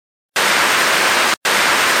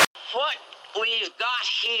what we've got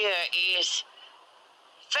here is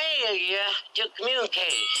failure to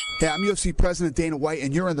communicate. Hey, I'm UFC President Dana White,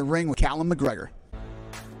 and you're in the ring with Callum McGregor.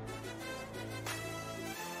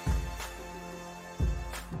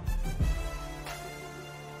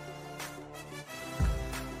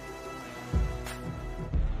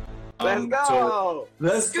 Let's go!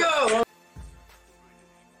 Let's go!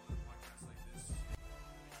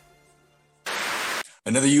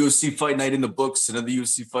 Another UFC fight night in the books, another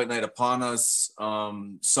UFC fight night upon us.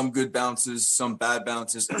 Some good bounces, some bad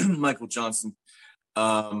bounces. Michael Johnson.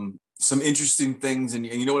 Some interesting things. And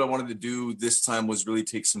you know what I wanted to do this time was really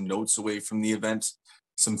take some notes away from the event.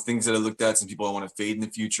 Some things that I looked at, some people I want to fade in the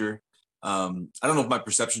future. I don't know if my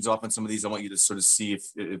perception's off on some of these. I want you to sort of see if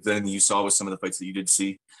anything you saw with some of the fights that you did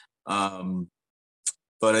see.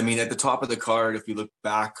 But I mean, at the top of the card, if we look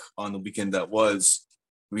back on the weekend that was,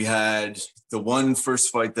 we had the one first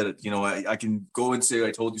fight that, you know, I can go and say,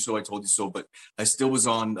 I told you so, but I still was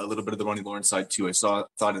on a little bit of the Ronnie Lawrence side too. Thought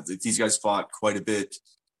if these guys fought quite a bit,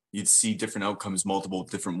 you'd see different outcomes multiple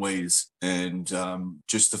different ways. And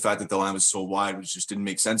just the fact that the line was so wide, which just didn't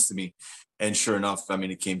make sense to me. And sure enough, I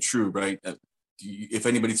mean, it came true, right? If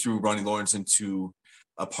anybody threw Ronnie Lawrence into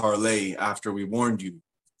a parlay after we warned you,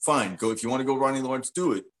 fine, go. If you want to go Ronnie Lawrence,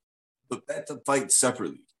 do it. But bet the fight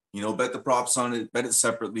separately. You know, bet the props on it, bet it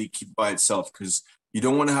separately, keep it by itself, because you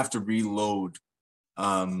don't want to have to reload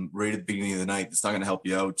right at the beginning of the night. It's not going to help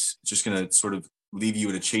you out. It's just going to sort of leave you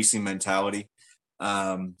in a chasing mentality.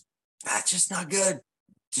 That's just not good.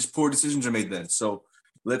 Just poor decisions are made then. So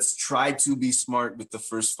let's try to be smart with the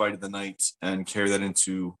first fight of the night and carry that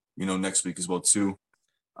into, you know, next week as well too.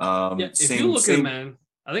 If you look at it, man,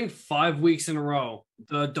 I think 5 weeks in a row,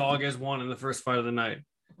 the dog has won in the first fight of the night.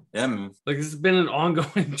 Yeah, man. Like, this has been an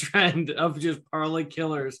ongoing trend of just parlay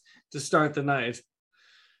killers to start the night.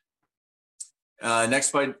 Next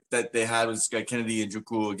fight that they had was Kennedy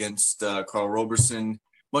Nzechukwu against Carl Roberson.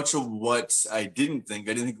 Much of what I didn't think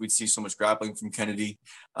we'd see so much grappling from Kennedy.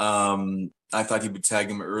 I thought he would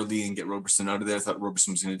tag him early and get Roberson out of there. I thought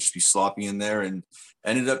Roberson was going to just be sloppy in there, and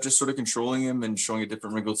ended up just sort of controlling him and showing a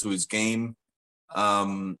different wrinkle to his game.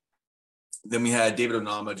 Then we had David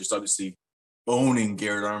Onama just obviously owning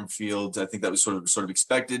Garrett Armfield. I think that was sort of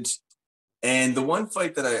expected. And the one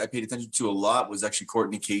fight that I paid attention to a lot was actually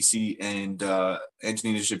Courtney Casey and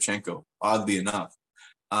Antonina Shevchenko, oddly enough.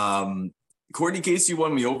 Courtney Casey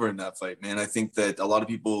won me over in that fight, man. I think that a lot of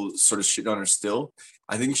people sort of shit on her still.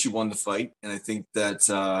 I think she won the fight, and I think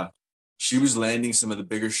that she was landing some of the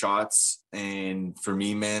bigger shots. And for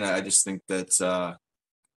me, man, I just think that,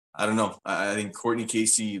 I don't know. I think Courtney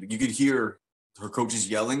Casey, you could hear her coaches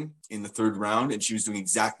yelling in the third round, and she was doing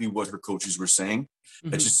exactly what her coaches were saying. Mm-hmm.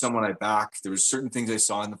 That's just someone I back. There was certain things I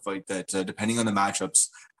saw in the fight that, depending on the matchups,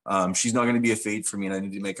 she's not going to be a fade for me, and I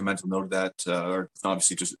need to make a mental note of that, or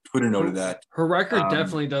obviously just put a note of that. Her record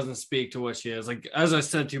definitely doesn't speak to what she is. Like, as I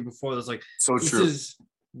said to you before, this is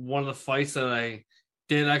one of the fights that I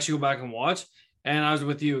did actually go back and watch, and I was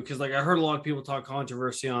with you because, like, I heard a lot of people talk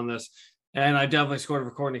controversy on this, and I definitely scored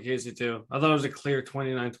for Courtney Casey too. I thought it was a clear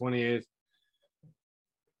 29-28.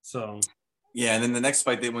 So yeah, and then the next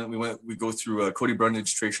fight we go through Cody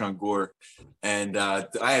Brundage, Tresean Gore, and I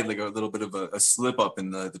had like a little bit of a slip up in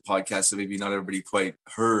the podcast, so maybe not everybody quite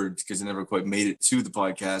heard because it never quite made it to the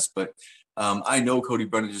podcast. But I know Cody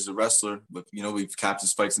Brundage is a wrestler, but you know, we've capped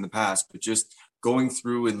his fights in the past, but just going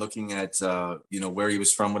through and looking at you know, where he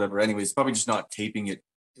was from, whatever. Anyways, probably just not taping it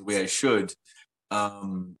the way I should.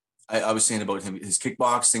 I was saying about him, his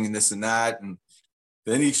kickboxing and this and that, and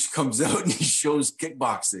then he comes out and he shows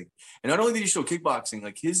kickboxing. And not only did he show kickboxing,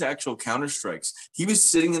 like his actual counter strikes, he was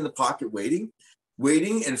sitting in the pocket waiting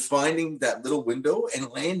and finding that little window and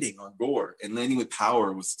landing on Gore and landing with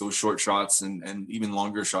power with those short shots and even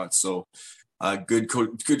longer shots. So good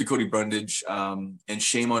to Cody Brundage. And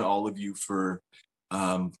shame on all of you for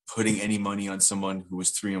putting any money on someone who was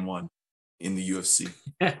 3-1 in the UFC.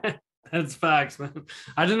 That's facts, man.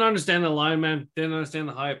 I didn't understand the line, man. Didn't understand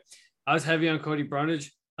the hype. I was heavy on Cody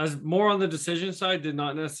Brundage. I was more on the decision side. Did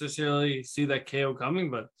not necessarily see that KO coming,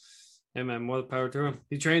 but hey, man, more the power to him.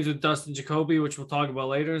 He trains with Dustin Jacoby, which we'll talk about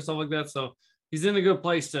later and stuff like that. So he's in a good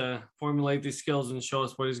place to formulate these skills and show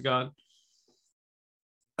us what he's got.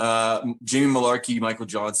 Jamie Malarkey, Michael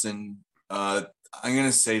Johnson. I'm going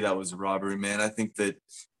to say that was a robbery, man. I think that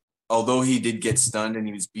although he did get stunned and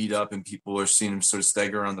he was beat up and people are seeing him sort of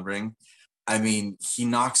stagger around the ring, I mean, he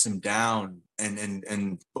knocks him down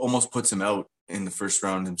and almost puts him out in the first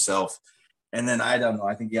round himself. And then I don't know.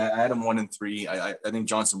 I think, I had him 1-3. I think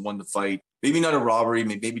Johnson won the fight. Maybe not a robbery,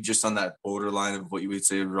 maybe just on that borderline of what you would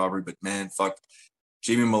say a robbery. But man, fuck,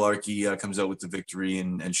 Jamie Malarkey comes out with the victory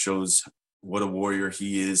and shows what a warrior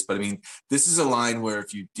he is. But I mean, this is a line where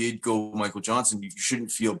if you did go Michael Johnson, you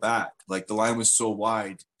shouldn't feel bad. Like the line was so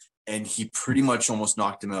wide and he pretty much almost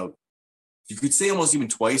knocked him out. You could say almost even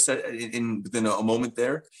twice within a moment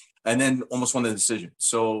there, and then almost won the decision.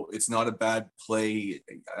 So it's not a bad play.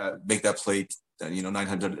 Make that play,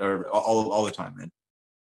 900 or all the time, man.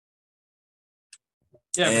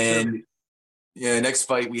 Yeah, and for sure. yeah, next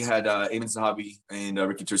fight we had Amin Zahabi and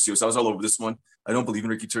Ricky Turcios. I was all over this one. I don't believe in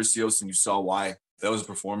Ricky Turcios, and you saw why. That was a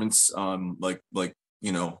performance,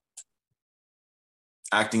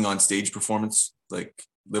 acting on stage performance, like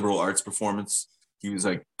liberal arts performance. He was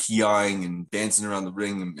like key-eyeing and dancing around the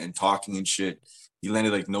ring and talking and shit. He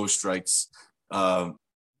landed like no strikes. Who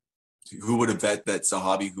would have bet that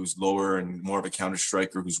Zahabi, who's lower and more of a counter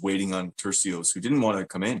striker, who's waiting on Turcios, who didn't want to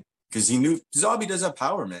come in because he knew Zahabi does have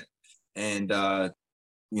power, man. And I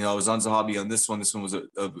was on Zahabi on this one. This one was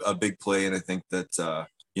a big play, and I think that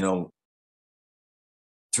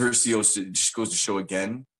Turcios just goes to show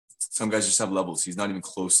again. Some guys just have levels. He's not even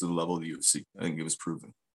close to the level of the UFC. I think it was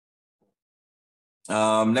proven.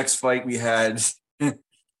 Next fight we had,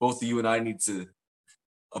 both of you and I need to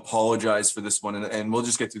apologize for this one, and we'll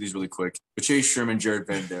just get through these really quick. But Chase Sherman, Jared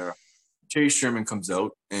Vanderaa. Chase Sherman comes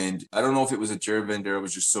out, and I don't know if it was that Jared Vanderaa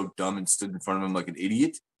was just so dumb and stood in front of him like an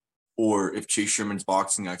idiot, or if Chase Sherman's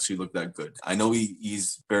boxing actually looked that good. I know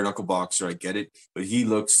he's bare knuckle boxer, I get it, but he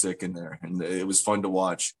looked sick in there, and it was fun to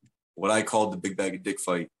watch. What I called the big bag of dick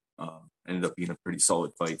fight ended up being a pretty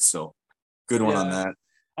solid fight, so good one on that.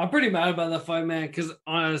 I'm pretty mad about that fight, man, because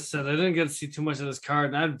honestly, I didn't get to see too much of this card,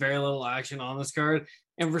 and I had very little action on this card.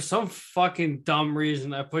 And for some fucking dumb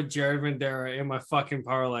reason, I put Jared Vanderaa in my fucking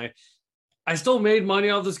parlay. I still made money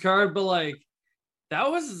off this card, but like that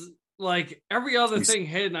was like every other thing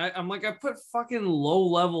hit. And I'm like, I put fucking low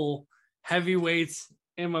level heavyweights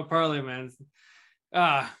in my parlay, man.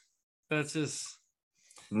 That's just.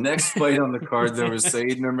 Next fight on the card, there was Said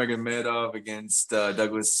Nurmagomedov against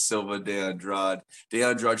Douglas Silva de Andrade. De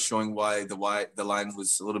Andrade showing why the line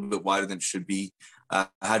was a little bit wider than it should be. I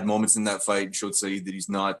had moments in that fight, showed Said that he's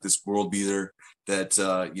not this world beater that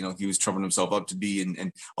he was trumping himself up to be.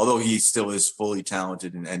 And although he still is fully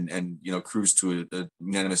talented and cruised to a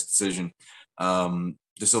unanimous decision, De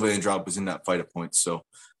Silva de Andrade was in that fight at points. So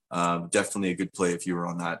definitely a good play if you were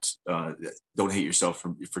on that. Don't hate yourself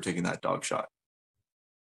for taking that dog shot.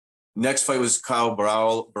 Next fight was Kyle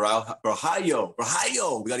Brahayo.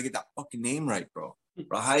 We got to get that fucking name right, bro.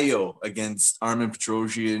 Brahayo against Armen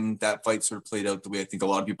Petrosyan. That fight sort of played out the way I think a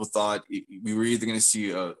lot of people thought. We were either going to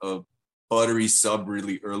see a buttery sub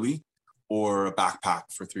really early or a backpack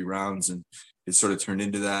for 3 rounds, and it sort of turned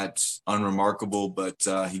into that. Unremarkable, but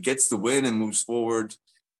he gets the win and moves forward.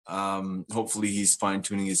 Hopefully he's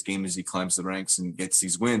fine-tuning his game as he climbs the ranks and gets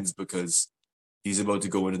these wins because he's about to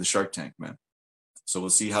go into the Shark Tank, man. So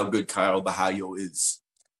we'll see how good Kyle Brahayo is.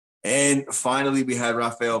 And finally, we had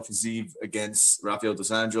Rafael Fiziev against Rafael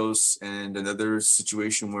Dos Anjos, and another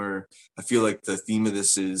situation where I feel like the theme of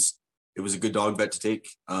this is it was a good dog bet to take.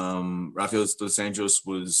 Rafael Dos Anjos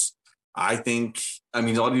was, a lot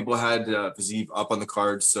of people had Fiziev up on the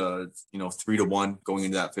cards, 3-1 going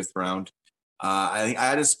into that 5th round. I think I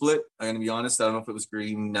had a split. I'm going to be honest. I don't know if it was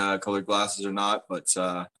green colored glasses or not, but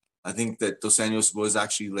I think that Dos Anjos was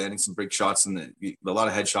actually landing some big shots and a lot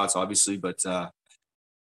of headshots, obviously. But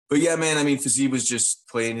yeah, man, I mean, Fiziev was just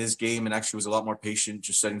playing his game and actually was a lot more patient,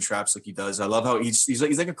 just setting traps like he does. I love how he's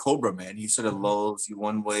like a cobra, man. He sort of lulls you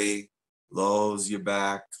one way, lulls you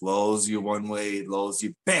back, lulls you one way, lulls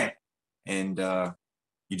you, bam. And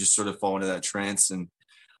you just sort of fall into that trance. And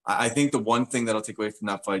I think the one thing that I'll take away from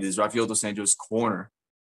that fight is Rafael Dos Anjos' corner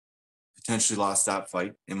potentially lost that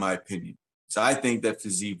fight, in my opinion. So I think that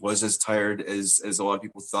Fiziev was as tired as a lot of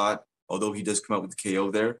people thought, although he does come out with the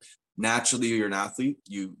KO there. Naturally, you're an athlete.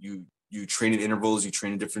 You train at intervals. You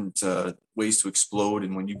train in different ways to explode.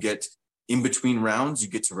 And when you get in between rounds, you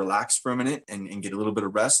get to relax for a minute and get a little bit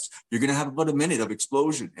of rest. You're going to have about a minute of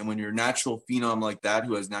explosion. And when you're a natural phenom like that,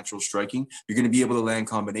 who has natural striking, you're going to be able to land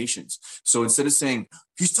combinations. So instead of saying,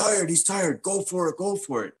 he's tired, go for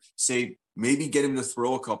it, say, maybe get him to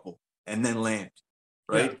throw a couple and then land.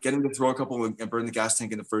 Right? Yeah. Get him to throw a couple and burn the gas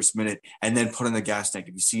tank in the first minute and then put on the gas tank.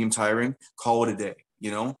 If you see him tiring, call it a day.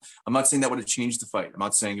 I'm not saying that would have changed the fight. I'm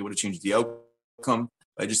not saying it would have changed the outcome.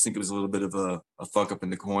 I just think it was a little bit of a fuck up in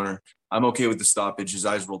the corner. I'm okay with the stoppage. His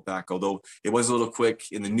eyes rolled back, although it was a little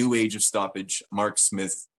quick in the new age of stoppage. Mark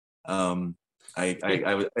Smith. As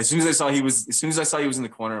soon as I saw he was in the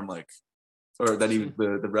corner, I'm like, or that he was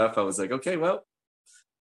the ref, I was like, okay, well,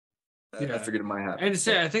 I figured it might happen. And to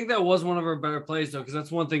say, I think that was one of our better plays, though, because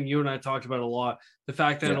that's one thing you and I talked about a lot. The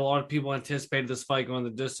fact that a lot of people anticipated this fight going the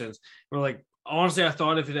distance. We're like, honestly, I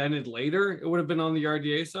thought if it ended later, it would have been on the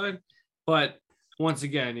RDA side. But once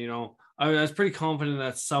again, you know, I was pretty confident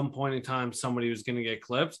at some point in time somebody was going to get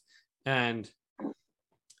clipped. And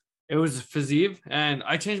it was Fiziev. And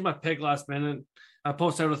I changed my pick last minute. I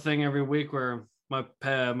post out a thing every week where my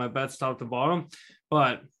bets top to bottom.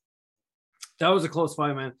 But that was a close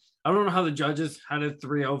fight, man. I don't know how the judges had it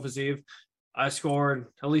 3-0 Fiziev. I scored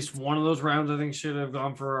at least one of those rounds, I think, should have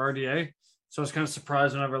gone for RDA. So I was kind of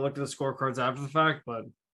surprised whenever I looked at the scorecards after the fact, but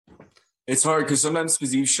it's hard because sometimes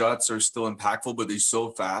Fiziev shots are still impactful, but they're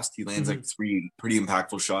so fast. He lands like 3 pretty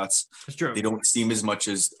impactful shots. That's true. They don't seem as much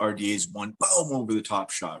as RDA's one boom over the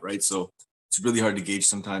top shot, right? So it's really hard to gauge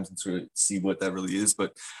sometimes and sort of see what that really is.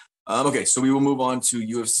 But okay, so we will move on to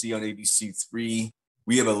UFC on ABC 3.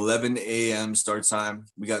 We have 11 a.m. start time.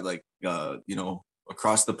 We got like, you know,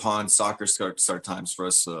 across the pond soccer start times for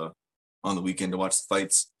us on the weekend to watch the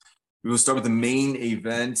fights. We will start with the main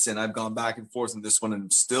event, and I've gone back and forth on this one, and I'm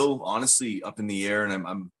still honestly up in the air.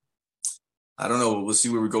 And I don't know. We'll see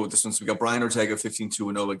where we go with this one. So we got Brian Ortega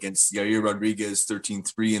 15-2-0 against Yair Rodriguez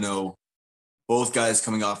 13-3-0. Both guys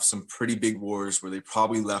coming off some pretty big wars where they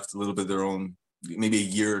probably left a little bit of their own, maybe a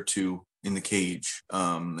year or two in the cage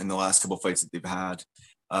in the last couple of fights that they've had.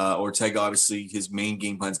 Ortega, obviously, his main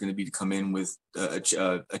game plan is going to be to come in with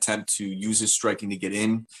attempt to use his striking to get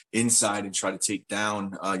inside and try to take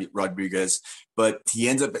down Rodriguez. But he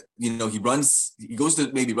ends up, you know, he goes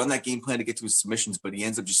to maybe run that game plan to get to his submissions, but he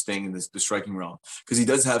ends up just staying in the striking realm because he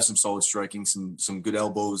does have some solid striking, some good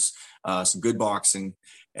elbows, some good boxing.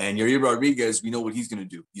 And Yair Rodriguez, we know what he's going to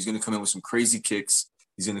do. He's going to come in with some crazy kicks.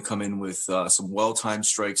 He's going to come in with some well-timed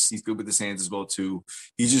strikes. He's good with his hands as well, too.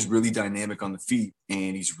 He's just really dynamic on the feet,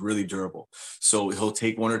 and he's really durable. So he'll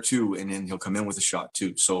take one or two, and then he'll come in with a shot,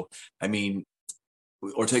 too. So, I mean,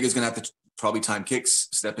 Ortega's going to have to probably time kicks,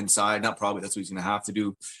 step inside. Not probably, that's what he's going to have to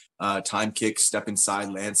do. Time kicks, step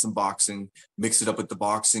inside, land some boxing, mix it up with the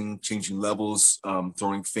boxing, changing levels,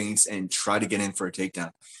 throwing feints, and try to get in for a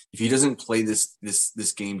takedown. If he doesn't play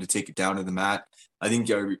this game to take it down to the mat, I think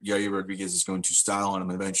Yair Rodriguez is going to style on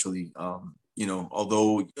him eventually. You know,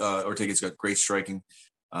 although Ortega's got great striking,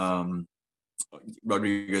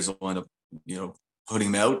 Rodriguez will end up, you know, putting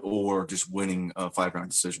him out or just winning a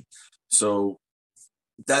 5-round decision. So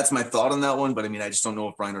that's my thought on that one. But I mean, I just don't know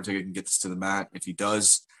if Brian Ortega can get this to the mat. If he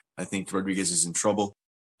does, I think Rodriguez is in trouble.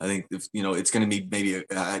 I think if, you know, it's going to be maybe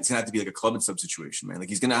it's going to have to be like a club and sub situation, man. Like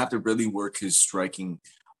he's going to have to really work his striking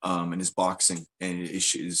and his boxing and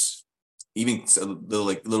his even a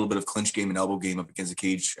little bit of clinch game and elbow game up against the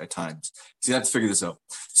cage at times. He's going to have to figure this out.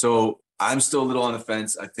 So I'm still a little on the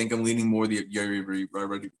fence. I think I'm leaning more the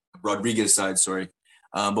Rodriguez side. Sorry.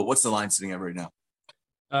 But what's the line sitting at right now?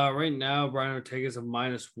 Right now, Brian Ortega is a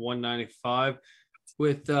 -195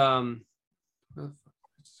 with let's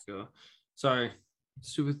go. Sorry,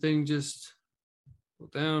 stupid thing just go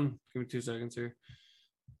down. Give me 2 seconds here.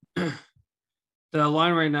 The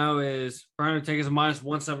line right now is Brian Ortega is a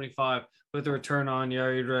 -175 with a return on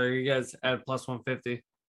Yair Rodriguez at +150.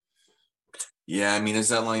 Yeah, I mean, as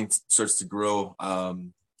that line starts to grow,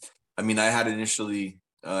 I mean, I had initially,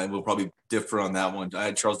 and we'll probably differ on that one. I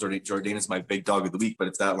had Charles Jourdain as my big dog of the week, but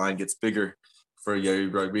if that line gets bigger for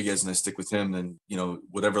Yair Rodriguez and I stick with him, then, you know,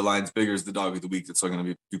 whatever line's bigger is the dog of the week. That's why I'm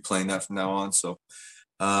going to be playing that from now on. So,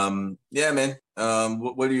 yeah, man.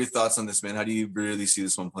 What are your thoughts on this, man? How do you really see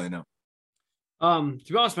this one playing out? To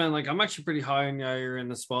be honest, man, like I'm actually pretty high on Yair in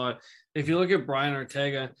the spot. If you look at Brian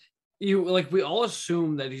Ortega, we all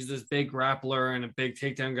assume that he's this big grappler and a big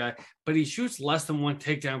takedown guy, but he shoots less than 1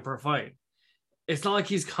 takedown per fight. It's not like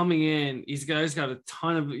he's coming in. He's got a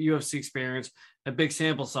ton of UFC experience, a big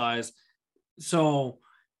sample size. So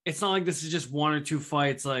it's not like this is just 1 or 2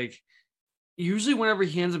 fights. Like usually whenever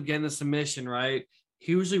he ends up getting a submission, right,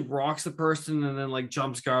 he usually rocks the person and then like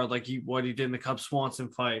jumps guard like what he did in the Cub Swanson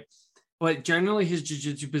fight. But generally his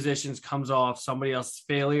jiu-jitsu positions comes off somebody else's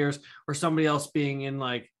failures or somebody else being in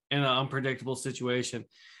an unpredictable situation.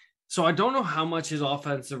 So I don't know how much his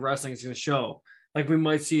offensive wrestling is going to show. Like we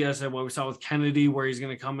might see, as what we saw with Kennedy, where he's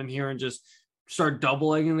going to come in here and just start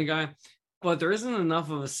double-legging the guy. But there isn't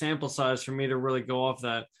enough of a sample size for me to really go off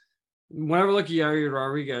that. Whenever I look at Yair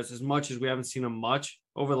Rodriguez, as much as we haven't seen him much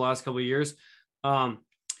over the last couple of years, you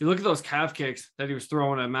look at those calf kicks that he was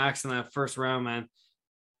throwing at Max in that first round, man.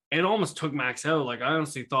 It almost took Max out. Like I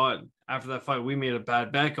honestly thought after that fight, we made a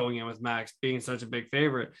bad bet going in with Max being such a big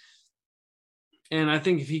favorite. And I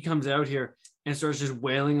think if he comes out here and starts just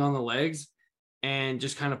wailing on the legs and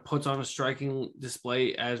just kind of puts on a striking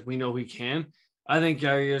display as we know he can, I think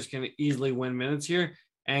Yair's going to easily win minutes here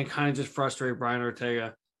and kind of just frustrate Brian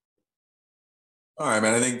Ortega. All right,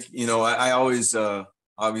 man. I think, I always,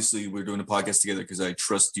 obviously we're doing a podcast together because I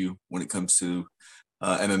trust you when it comes to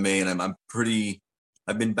MMA, and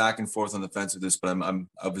I've been back and forth on the fence with this, but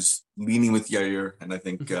I was leaning with Yair, and I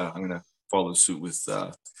think I'm going to follow suit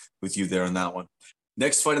with you there on that one.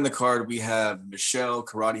 Next fight in the card, we have Michelle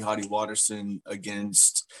Karate Hottie Waterson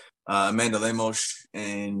against Amanda Lemos.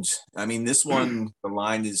 And I mean, this one, the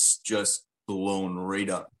line is just blown right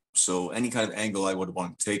up. So any kind of angle I would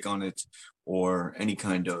want to take on it, or any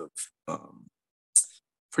kind of,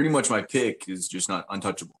 pretty much my pick is just not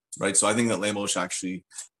untouchable, right? So I think that Lemos actually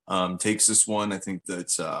takes this one. I think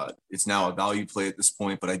that it's now a value play at this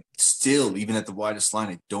point, but I still, even at the widest line,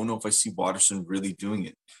 I don't know if I see Waterson really doing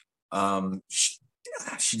it.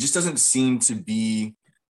 She just doesn't seem to be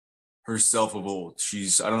herself of old.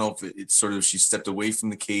 I don't know if it's sort of, she stepped away from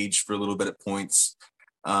the cage for a little bit at points,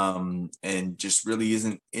 and just really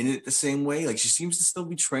isn't in it the same way. Like, she seems to still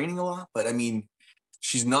be training a lot, but I mean,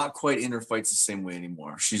 she's not quite in her fights the same way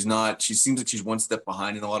anymore. She seems like she's one step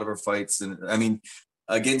behind in a lot of her fights. And I mean,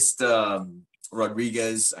 against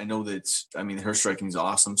Rodriguez, I know that, I mean, her striking is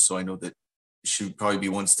awesome. So I know that she would probably be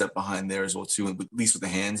one step behind there as well too, at least with the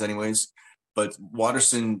hands anyways. But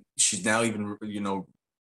Waterson, she's now even,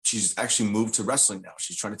 she's actually moved to wrestling now.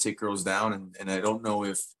 She's trying to take girls down. And I don't know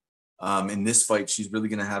if in this fight, she's really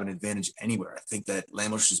going to have an advantage anywhere. I think that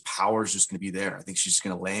Lemos' power is just going to be there. I think she's just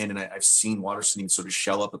going to land. And I've seen Waterson even sort of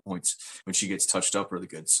shell up at points when she gets touched up really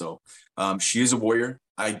good. So she is a warrior.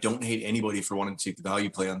 I don't hate anybody for wanting to take the value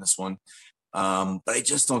play on this one. But I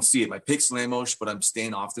just don't see it. My pick's Lemos, but I'm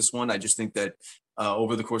staying off this one. I just think that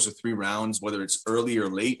over the course of 3 rounds, whether it's early or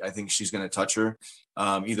late, I think she's going to touch her.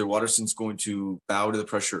 Either Waterson's going to bow to the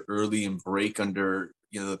pressure early and break under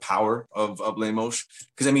the power of Lemos.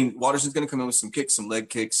 Because, I mean, Waterson's going to come in with some kicks, some leg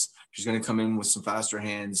kicks. She's going to come in with some faster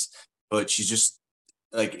hands. But she's just,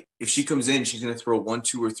 like, if she comes in, she's going to throw 1,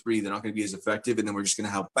 2, or 3. They're not going to be as effective. And then we're just going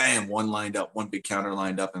to have, bam, one lined up, one big counter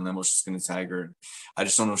lined up, and Lemos is going to tag her. And I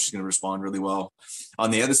just don't know if she's going to respond really well.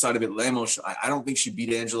 On the other side of it, Lemos, I don't think she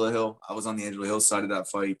beat Angela Hill. I was on the Angela Hill side of that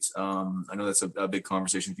fight. I know that's a big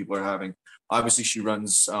conversation people are having. Obviously, she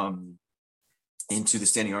runs into the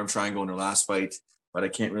standing arm triangle in her last fight, but I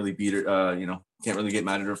can't really beat her, can't really get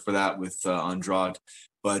mad at her for that with Andrade.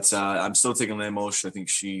 But I'm still taking Lemos. I think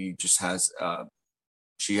she just has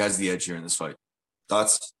she has the edge here in this fight.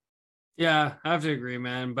 Thoughts? Yeah, I have to agree,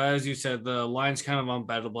 man. But as you said, the line's kind of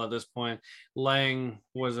unbettable at this point. Lang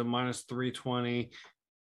was a minus 320.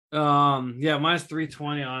 Minus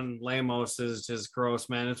 320 on Lemos is just gross,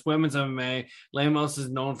 man. It's women's MMA. Lemos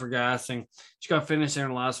is known for gassing. She got finished in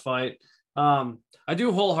her last fight. I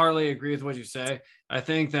do wholeheartedly agree with what you say. I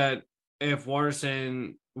think that if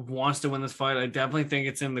Waterson wants to win this fight, I definitely think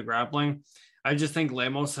it's in the grappling. I just think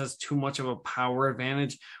Lemos has too much of a power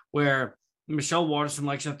advantage, where Michelle Waterson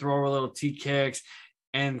likes to throw her little T kicks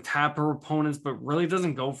and tap her opponents, but really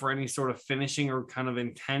doesn't go for any sort of finishing or kind of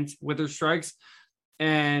intent with her strikes.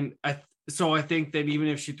 And I think that even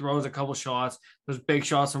if she throws a couple shots, those big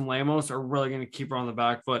shots from Lemos are really going to keep her on the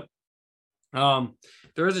back foot.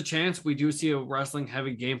 There is a chance we do see a wrestling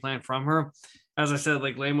heavy game plan from her. As I said,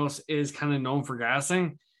 like, Lemos is kind of known for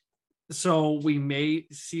gassing. So we may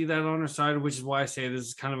see that on her side, which is why I say this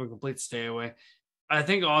is kind of a complete stay away. I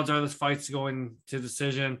think odds are this fight's going to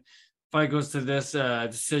decision. Fight goes to this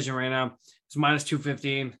decision right now. It's minus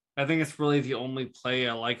 215. I think it's really the only play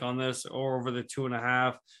I like on this, or over the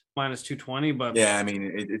 2.5, minus 220. But yeah, I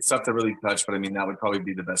mean, it's tough to really touch, but I mean, that would probably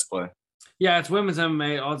be the best play. Yeah, it's women's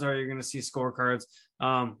MMA. Odds are you're going to see scorecards.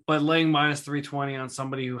 But laying minus 320 on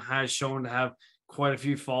somebody who has shown to have quite a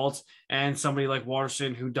few faults, and somebody like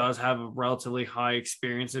Waterson, who does have a relatively high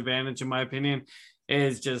experience advantage, in my opinion,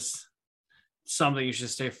 is just something you should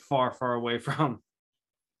stay far, far away from.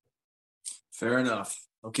 Fair enough.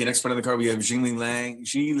 Okay, next fight on the card, we have Jinling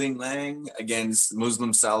Lang against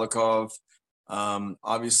Muslim Salikov.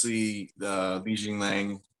 Obviously, Li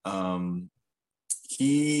Jingliang,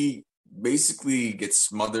 he basically gets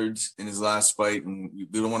smothered in his last fight, and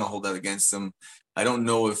we don't want to hold that against him. I don't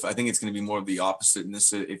know I think it's going to be more of the opposite in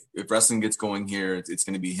this. If wrestling gets going here, it's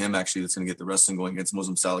going to be him actually that's going to get the wrestling going against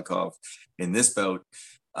Muslim Salikov in this bout.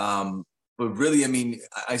 But really, I mean,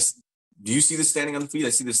 do you see this standing on the feet? I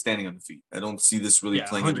see this standing on the feet. I don't see this really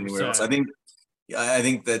playing 100%. anywhere else. I think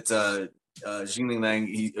that Jinling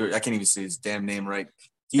Lang, I can't even say his damn name right.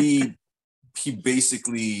 He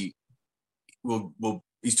basically will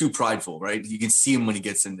he's too prideful, right? You can see him when he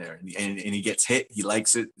gets in there, and he gets hit. He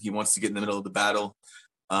likes it. He wants to get in the middle of the battle.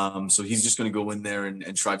 So he's just going to go in there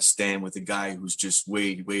and try to stand with a guy who's just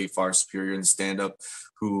way, way far superior in stand-up,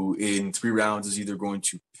 who in 3 rounds is either going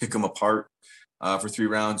to pick him apart for 3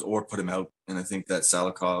 rounds or put him out. And I think that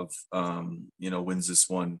Salikov, wins this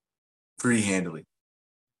one pretty handily.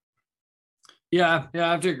 Yeah, I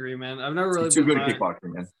have to agree, man. I've never really too been good at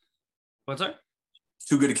kickboxing, man. What's that?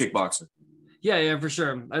 Too good a kickboxer. Yeah, for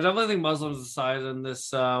sure. I definitely think Muslim's the side in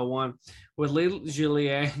this one. With Li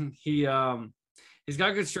Jiliang, he's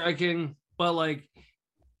got good striking, but like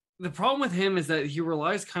the problem with him is that he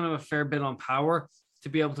relies kind of a fair bit on power to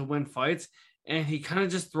be able to win fights, and he kind of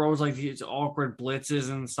just throws like these awkward blitzes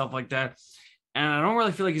and stuff like that. And I don't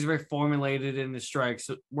really feel like he's very formulated in the strikes.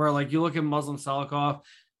 Where like you look at Muslim Salikov,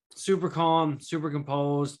 super calm, super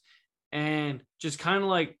composed, and just kind of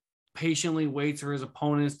like patiently waits for his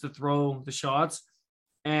opponents to throw the shots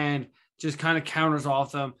and just kind of counters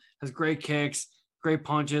off them, has great kicks, great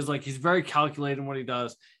punches. Like he's very calculated in what he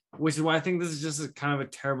does, which is why I think this is just a kind of a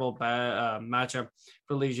terrible matchup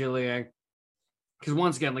for Li Jiliang. Because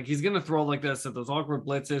once again, like he's going to throw like this at those awkward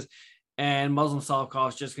blitzes, and Muslim Salikov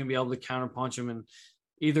is just going to be able to counter punch him and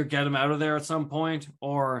either get him out of there at some point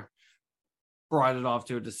or ride it off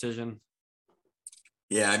to a decision.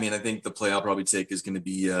 Yeah, I mean, I think the play I'll probably take is going to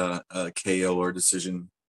be a KO or a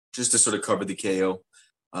decision, just to sort of cover the KO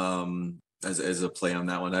as a play on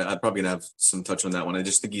that one. I'm probably going to have some touch on that one. I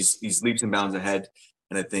just think he's leaps and bounds ahead,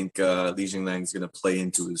 and I think Li Jiliang is going to play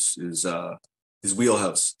into his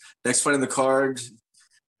wheelhouse. Next fight on the card,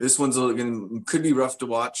 this one's could be rough to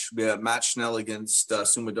watch. We have Matt Schnell against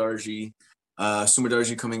Sumadarji.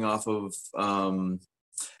 Sumadarji coming off of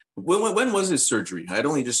when was his surgery? I'd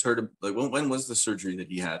only just heard of, like when was the surgery that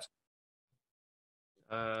he had?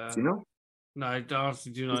 Do you know? No, I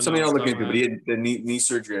honestly do not. It's something I'll look into, but he had the knee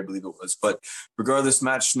surgery, I believe it was. But regardless,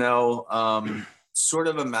 Matt Schnell, sort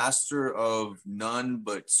of a master of none,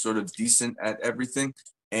 but sort of decent at everything.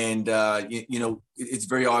 And it's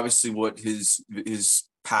very obviously what his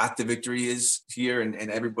path to victory is here, and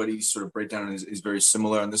everybody's sort of breakdown is very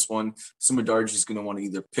similar on this one. Sumadarji is going to want to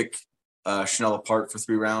either pick Schnell apart for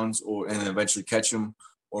 3 rounds and eventually catch him,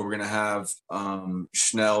 or we're going to have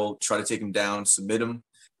Schnell try to take him down, submit him.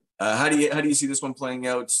 How do you see this one playing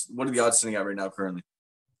out? What are the odds sitting at right now currently?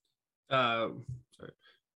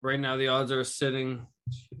 Right now the odds are sitting.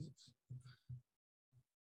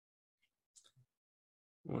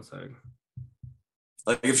 One second.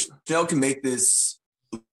 Like if Schnell can make this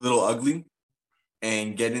a little ugly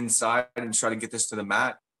and get inside and try to get this to the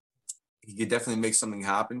mat, he could definitely make something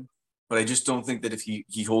happen. But I just don't think that if he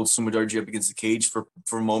holds Sumadarji up against the cage for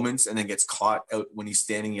moments and then gets caught out when he's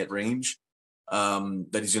standing at range, that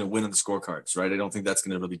he's going to win on the scorecards, right? I don't think that's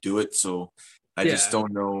going to really do it. So I just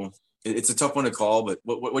don't know. It's a tough one to call, but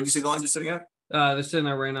what do you say the lines are sitting at? They're sitting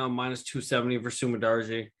at right now minus 270 for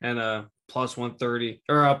Sumadarji and plus 130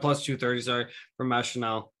 or plus 230, sorry, for Matt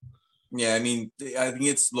Schnell. Yeah, I mean, I think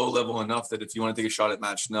it's low level enough that if you want to take a shot at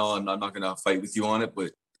Matt Schnell, I'm not going to fight with you on it,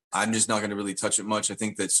 but I'm just not going to really touch it much. I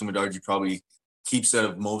think that Sumadarji probably keeps out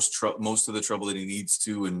of most of the trouble that he needs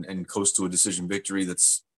to and coast to a decision victory.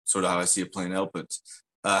 That's sort of how I see it playing out. But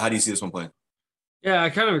how do you see this one playing? Yeah, I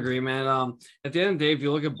kind of agree, man. At the end of the day, if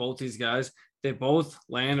you look at both these guys, they both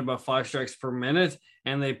land about 5 strikes per minute,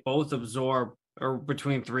 and they both absorb or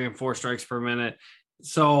between 3 and 4 strikes per minute.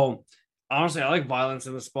 So honestly, I like violence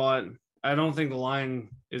in the spot. I don't think the line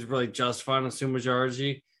is really justified on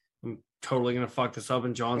Sumadarji. I'm totally gonna fuck this up,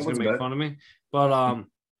 and John's gonna make fun of me. But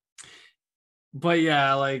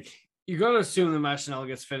yeah, like you gotta assume that Matt Schnell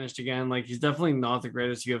gets finished again. Like he's definitely not the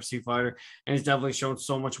greatest UFC fighter, and he's definitely shown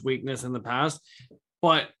so much weakness in the past.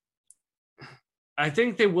 But I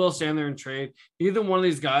think they will stand there and trade. Either one of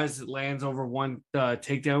these guys lands over 1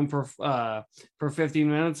 takedown per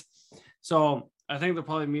 15 minutes. So I think they'll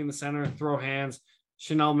probably meet in the center, throw hands.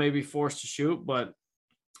 Schnell may be forced to shoot, but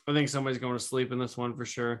I think somebody's going to sleep in this one for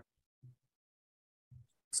sure.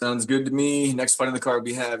 Sounds good to me. Next fight on the card,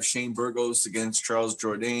 we have Shane Burgos against Charles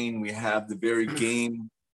Jourdain. We have the very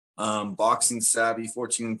game, boxing savvy,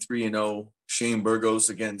 14-3-0, Shane Burgos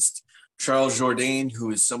against Charles Jourdain,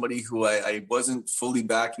 who is somebody who I wasn't fully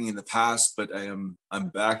backing in the past, but I'm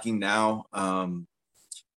backing now.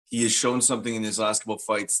 He has shown something in his last couple of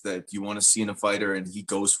fights that you want to see in a fighter, and he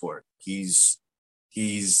goes for it. He's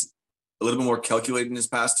a little bit more calculated in his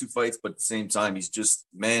past 2 fights, but at the same time, he's just,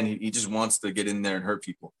 man, he just wants to get in there and hurt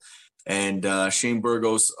people. And Shane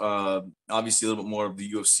Burgos, obviously a little bit more of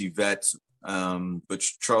the UFC vet, but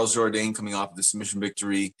Charles Jourdain coming off of the submission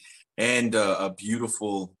victory and a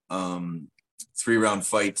beautiful 3-round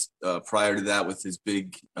fight prior to that with his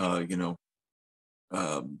big,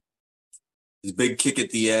 his big kick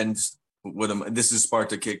at the end This is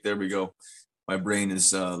Sparta kick. There we go. My brain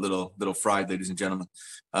is a little fried, ladies and gentlemen.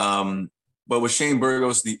 But with Shane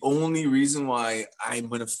Burgos, the only reason why I'm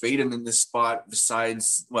going to fade him in this spot,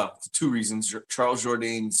 besides, well, two reasons: Charles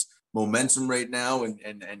Jourdain's momentum right now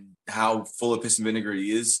and how full of piss and vinegar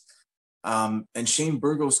he is. And Shane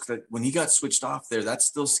Burgos, when he got switched off there, that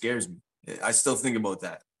still scares me. I still think about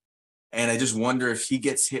that. And I just wonder if he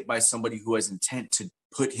gets hit by somebody who has intent to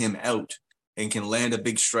put him out and can land a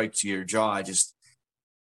big strike to your jaw.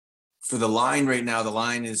 For the line right now, the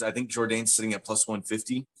line is, I think Jourdain's sitting at plus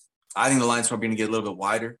 150. I think the line's probably going to get a little bit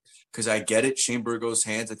wider because I get it. Shane Burgos'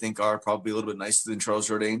 hands, I think, are probably a little bit nicer than Charles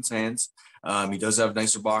Jourdain's hands. He does have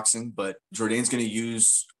nicer boxing, but Jourdain's going to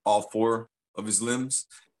use all four of his limbs.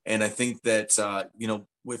 And I think that,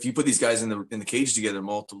 if you put these guys in the cage together,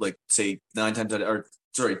 say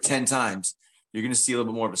 10 times, you're going to see a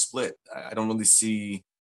little bit more of a split. I don't really see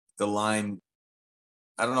the line.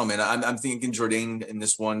 I don't know, man. I'm thinking Jourdain in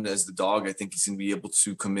this one as the dog. I think he's going to be able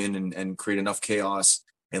to come in and create enough chaos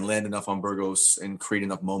and land enough on Burgos and create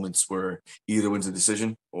enough moments where he either wins a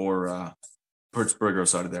decision or puts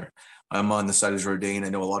Burgos out of there. I'm on the side of Jourdain. I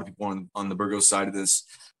know a lot of people on the Burgos side of this.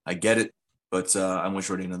 I get it, but I'm with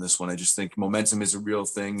Jourdain on this one. I just think momentum is a real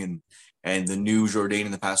thing, and the new Jourdain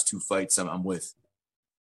in the past two fights, I'm with.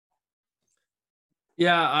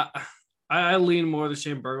 Yeah, I lean more the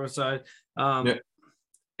Shane Burgos side.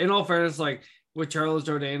 In all fairness, like with Charles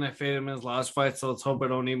Jourdain, I faded him in his last fight, so let's hope I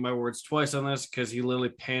don't need my words twice on this because he literally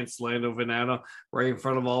pants Lando Venata right in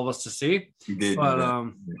front of all of us to see. He did, but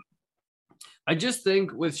I just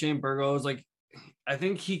think with Shane Burgos, like I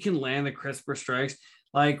think he can land the crisper strikes.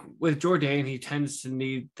 Like with Jourdain, he tends to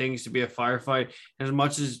need things to be a firefight, and as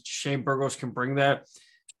much as Shane Burgos can bring that.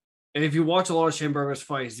 And if you watch a lot of Shane Burgos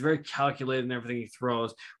fights, he's very calculated in everything he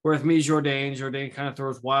throws. Where with me, Jourdain kind of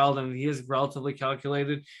throws wild and he is relatively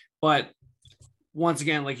calculated. But once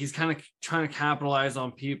again, like he's kind of trying to capitalize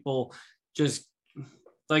on people just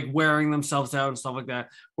like wearing themselves out and stuff like that.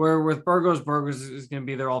 Where with Burgos is going to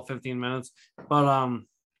be there all 15 minutes. But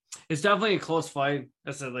it's definitely a close fight.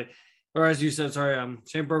 I said, or as you said,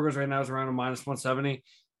 Shane Burgos right now is around a minus 170.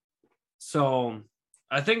 So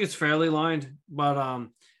I think it's fairly lined, but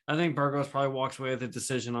I think Burgos probably walks away with a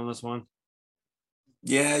decision on this one.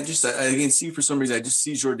 Yeah, I can see for some reason, I just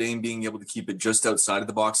see Jourdain being able to keep it just outside of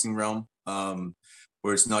the boxing realm,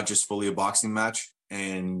 where it's not just fully a boxing match,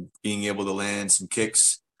 and being able to land some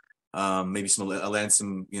kicks, maybe land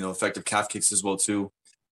some, effective calf kicks as well too.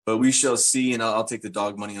 But we shall see, and I'll take the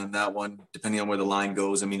dog money on that one, depending on where the line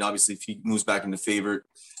goes. I mean, obviously, if he moves back into favorite,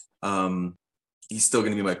 he's still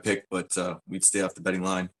going to be my pick, but we'd stay off the betting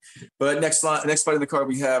line. But next fight in the card,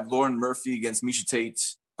 we have Lauren Murphy against Miesha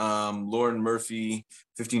Tate. Lauren Murphy,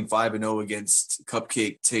 15-5-0 against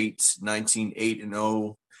Cupcake Tate,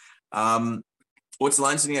 19-8-0. What's the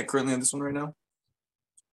line sitting at currently on this one right now?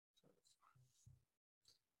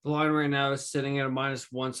 The line right now is sitting at a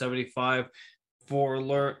minus 175 plus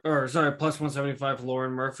 175 for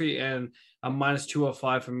Lauren Murphy and a minus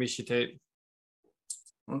 205 for Miesha Tate.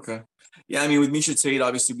 Okay. Yeah, I mean, with Miesha Tate,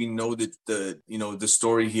 obviously we know that the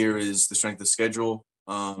story here is the strength of schedule.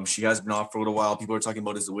 She has been off for a little while. People are talking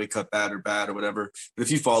about is the weight cut bad or whatever. But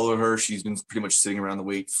if you follow her, she's been pretty much sitting around the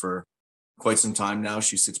weight for quite some time now.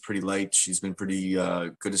 She sits pretty light. She's been pretty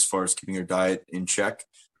good as far as keeping her diet in check.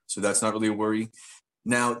 So that's not really a worry.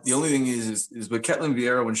 Now, the only thing is with Ketlen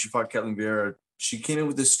Vieira, when she fought Ketlen Vieira, she came in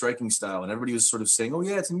with this striking style, and everybody was sort of saying, oh,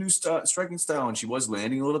 yeah, it's a new striking style, and she was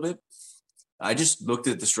landing a little bit. I just looked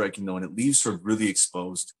at the striking, though, and it leaves her really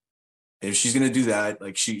exposed. If she's going to do that,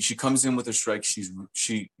 like she comes in with her strike,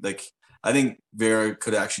 I think Vera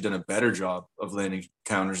could have actually done a better job of landing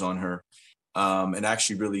counters on her and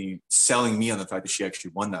actually really selling me on the fact that she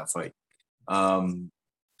actually won that fight.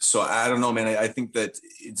 So I don't know, man. I think that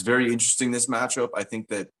it's very interesting, this matchup. I think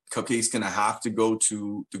that Cupcake's going to have to go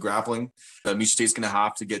to the grappling. Miesha Tate's going to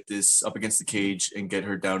have to get this up against the cage and get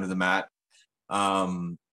her down to the mat.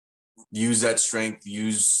 Use that strength,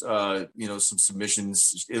 use some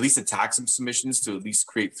submissions, at least attack some submissions to at least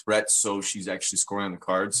create threats so she's actually scoring on the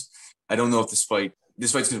cards. I don't know if this fight's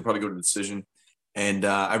going to probably go to the decision, and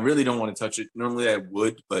I really don't want to touch it. Normally I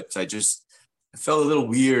would, but I felt a little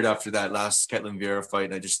weird after that last Ketlen Vieira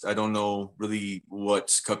fight. I don't know really what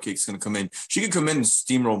Cupcake's going to come in. She could come in and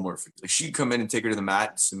steamroll Murphy. Like she could come in and take her to the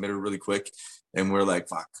mat, submit her really quick, and we're like,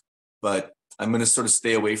 fuck. But I'm going to sort of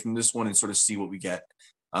stay away from this one and sort of see what we get.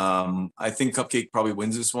 I think Cupcake probably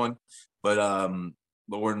wins this one, but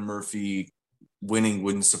Lauren Murphy winning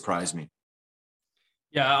wouldn't surprise me.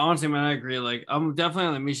 Yeah, honestly, man, I agree. Like, I'm definitely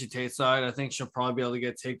on the Miesha Tate side. I think she'll probably be able to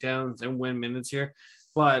get takedowns and win minutes here.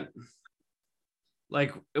 But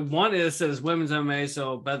like one is says women's MMA,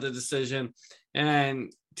 so bet the decision,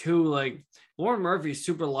 and two, like Lauren Murphy's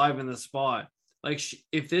super live in the spot. Like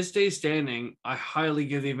if this stays standing, I highly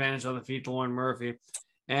give the advantage on the feet to Lauren Murphy,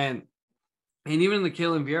 and even in the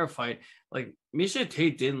Kaylin Vieira fight, like Miesha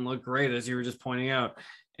Tate didn't look great, as you were just pointing out,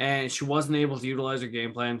 and she wasn't able to utilize her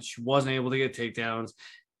game plan. She wasn't able to get takedowns,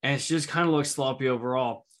 and she just kind of looks sloppy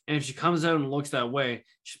overall. And if she comes out and looks that way,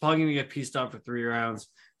 she's probably going to get pieced up for 3 rounds.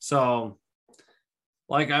 So,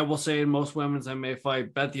 like I will say in most women's MMA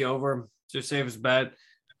fight, bet the over. It's your safest bet.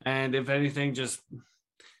 And if anything, just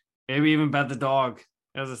maybe even bet the dog,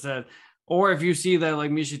 as I said. Or if you see that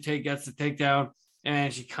like Miesha Tate gets the takedown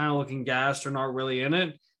and she kind of looking gassed or not really in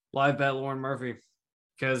it, live bet Lauren Murphy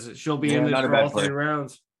because she'll be in it for all 3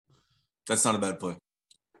 rounds. That's not a bad play.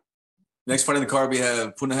 Next fight in the card, we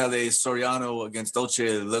have Punahele Soriano against Dolce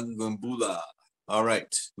Lugambula. All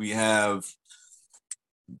right. We have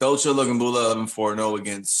Dolce Lugambula 11-4-0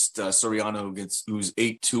 against Soriano, who's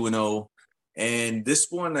 8-2-0. And this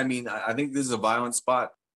one, I mean, I think this is a violent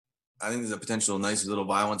spot. I think there's a potential nice little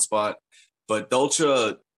violent spot. But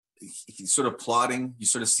Dolce, he's sort of plotting. You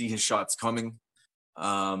sort of see his shots coming.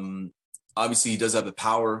 Obviously, he does have the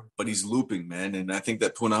power, but he's looping, man. And I think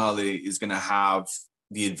that Punahele is going to have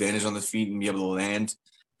the advantage on the feet and be able to land,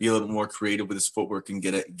 be a little bit more creative with his footwork and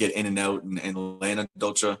get in and out and land on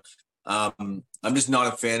Dolce. I'm just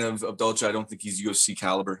not a fan of Dolce. I don't think he's UFC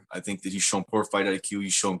caliber. I think that he's shown poor fight IQ.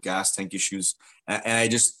 He's shown gas tank issues. And I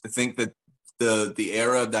just think that the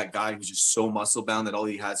era of that guy who's just so muscle bound that all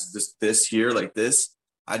he has is just this here, like this.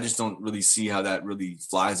 I just don't really see how that really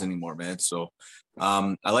flies anymore, man. So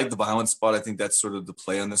I like the violent spot. I think that's sort of the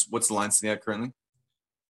play on this. What's the line sitting at currently?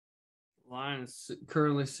 Line is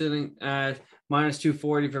currently sitting at minus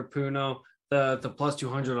 240 for Puno, the plus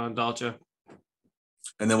 200 on Dolce.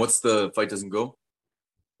 And then what's the fight doesn't go?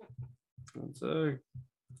 One sec.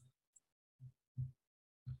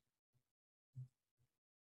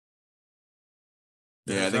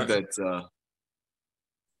 Yeah, I think that's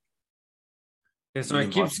yeah, so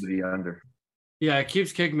it keeps the under. Yeah, it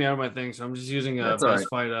keeps kicking me out of my thing, so I'm just using best right.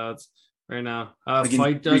 fight odds right now.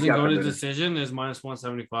 Fight doesn't go to decision is minus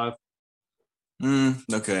 175.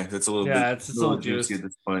 Okay, that's a little bit. Yeah, it's a little juicy at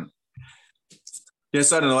this point.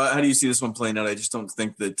 Yes, I don't know. How do you see this one playing out? I just don't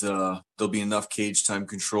think that there'll be enough cage time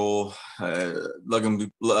control.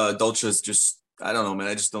 Dolce is just, I don't know, man.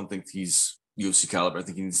 I just don't think he's UFC caliber. I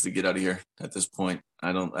think he needs to get out of here at this point.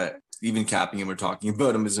 Even capping him or talking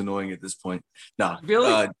about him is annoying at this point. Nah,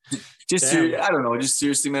 really? I don't know. Just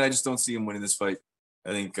seriously, man. I just don't see him winning this fight.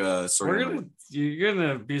 I think you're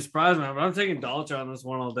gonna be surprised, man. But I'm taking Dolce on this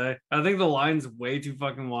one all day. I think the line's way too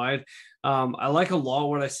fucking wide. I like a lot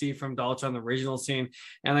what I see from Dolce on the regional scene,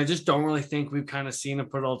 and I just don't really think we've kind of seen him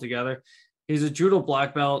put it all together. He's a judo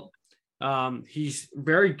black belt. He's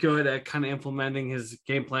very good at kind of implementing his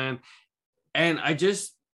game plan, and I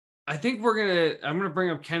think I'm gonna bring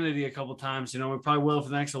up Kennedy a couple times. You know, we probably will for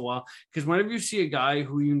the next while because whenever you see a guy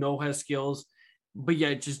who you know has skills, but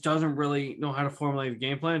yet just doesn't really know how to formulate a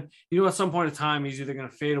game plan, you know, at some point in time, he's either going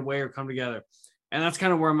to fade away or come together. And that's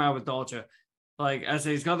kind of where I'm at with Dolce. Like I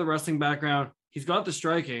say, he's got the wrestling background. He's got the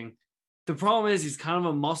striking. The problem is he's kind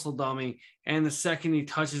of a muscle dummy. And the second he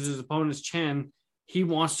touches his opponent's chin, he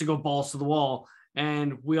wants to go balls to the wall.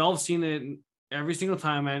 And we all have seen it every single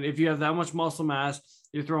time, man. If you have that much muscle mass,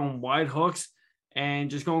 you're throwing wide hooks and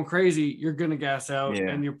just going crazy, you're going to gas out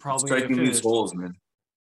and you're probably going to finish. These holes, man.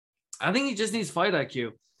 I think he just needs fight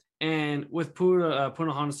IQ. And with Punahele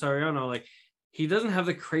Soriano, like he doesn't have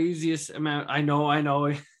the craziest amount. I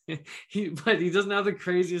know. But he doesn't have the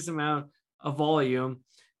craziest amount of volume.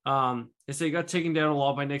 They say he got taken down a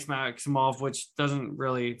lot by Nick Maximov, which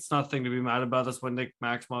it's not a thing to be mad about. That's what Nick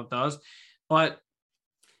Maximov does. But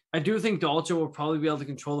I do think Dolce will probably be able to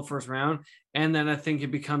control the first round. And then I think it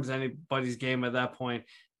becomes anybody's game at that point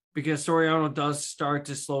because Soriano does start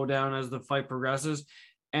to slow down as the fight progresses.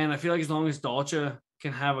 And I feel like as long as Dolce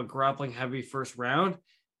can have a grappling heavy first round,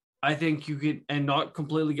 I think you could, and not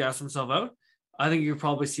completely gas himself out, I think you could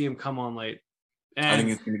probably see him come on late. And I think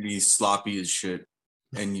it's going to be sloppy as shit.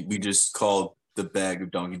 And we just called the bag of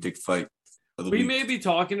donkey dick fight of the week. May be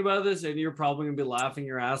talking about this and you're probably going to be laughing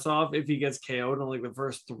your ass off if he gets KO'd in like the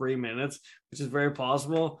first 3 minutes, which is very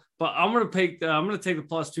possible. But I'm going to take the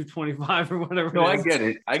plus 225 or whatever. No, I get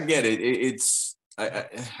it. I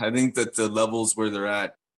think that the levels where they're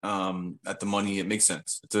at the money, it makes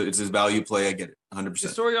sense. It's his value play. I get it 100%.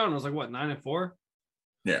 Soriano was like what, 9-4?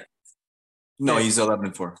 Yeah. No, he's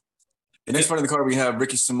 11-4. The next fight in the card, we have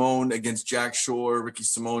Ricky Simone against Jack Shore. Ricky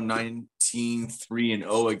Simone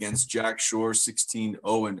 19-3-0 against Jack Shore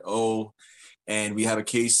 16-0-0. And we have a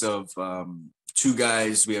case of two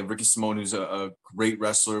guys. We have Ricky Simone, who's a great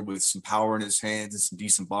wrestler with some power in his hands and some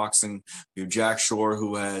decent boxing. We have Jack Shore,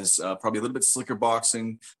 who has probably a little bit slicker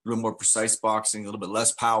boxing, a little more precise boxing, a little bit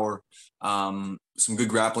less power, some good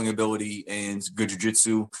grappling ability, and good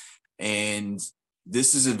jiu-jitsu. And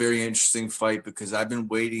this is a very interesting fight because I've been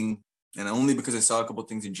waiting, and only because I saw a couple of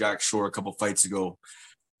things in Jack Shore a couple of fights ago.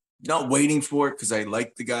 Not waiting for it because I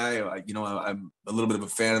like the guy. I'm a little bit of a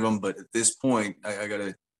fan of him, but at this point, I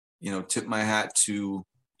gotta, tip my hat to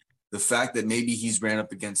the fact that maybe he's ran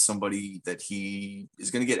up against somebody that he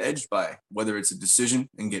is going to get edged by, whether it's a decision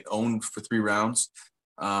and get owned for 3 rounds,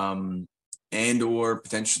 and or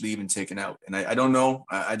potentially even taken out. And I don't know.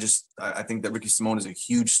 I think that Ricky Simone is a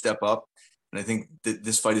huge step up. And I think that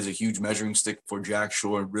this fight is a huge measuring stick for Jack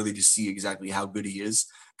Shore, really to see exactly how good he is.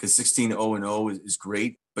 Because 16-0-0 is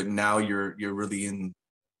great, but now you're really in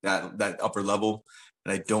that upper level.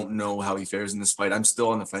 And I don't know how he fares in this fight. I'm still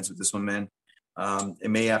on the fence with this one, man. It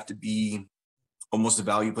may have to be almost a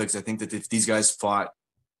value play because I think that if these guys fought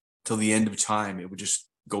till the end of time, it would just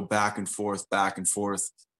go back and forth, back and forth.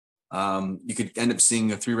 You could end up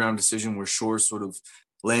seeing a 3-round decision where Shore sort of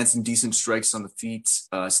lands some decent strikes on the feet,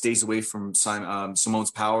 stays away from Simone's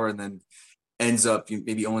power, and then ends up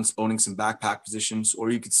maybe owning some backpack positions. Or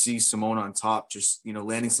you could see Simone on top, just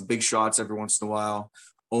landing some big shots every once in a while,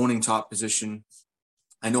 owning top position.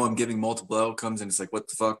 I know I'm giving multiple outcomes, and it's like, what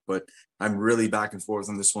the fuck? But I'm really back and forth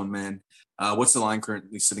on this one, man. What's the line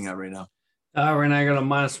currently sitting at right now? Right now I got a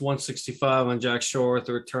 -165 on Jack Shore with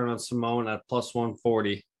the return on Simone at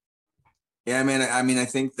 +140. Yeah, man. I mean, I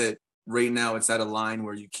think that right now it's at a line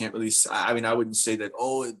where you can't really, I wouldn't say that,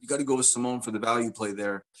 you got to go with Simone for the value play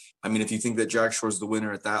there. I mean, if you think that Jack Shore's the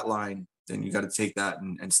winner at that line, then you got to take that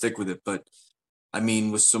and stick with it. But I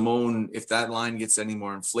mean, with Simone, if that line gets any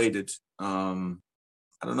more inflated,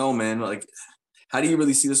 I don't know, man. Like, how do you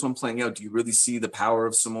really see this one playing out? Do you really see the power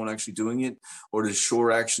of Simone actually doing it? Or does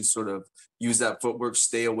Shore actually sort of use that footwork,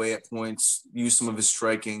 stay away at points, use some of his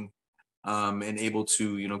striking, and able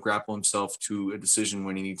to, grapple himself to a decision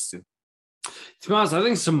when he needs to? To be honest, I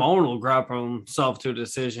think Simone will grapple himself to a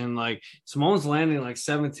decision. Like, Simone's landing like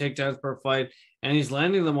 7 takedowns per fight, and he's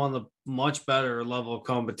landing them on the much better level of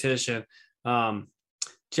competition.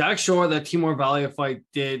 Jack Shore, that Timur Valiev fight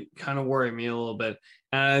did kind of worry me a little bit.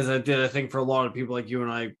 As I did, I think for a lot of people like you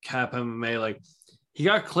and I, Cap MMA, like, he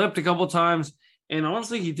got clipped a couple times, and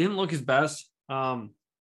honestly, he didn't look his best.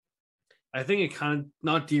 I think it kind of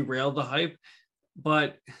not derailed the hype,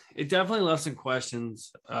 but it definitely left some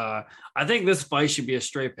questions. I think this fight should be a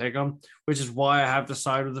straight pick 'em, which is why I have to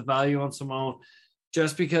side with the value on Simone,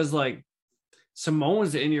 just because, like,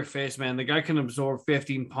 Simone's in your face, man. The guy can absorb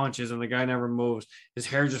 15 punches and the guy never moves. His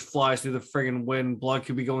hair just flies through the friggin' wind. Blood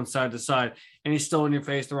could be going side to side, and he's still in your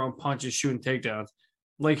face, throwing punches, shooting takedowns.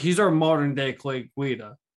 Like, he's our modern day Clay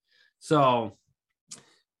Guida. So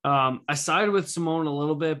I side with Simone a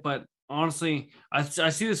little bit, but honestly, I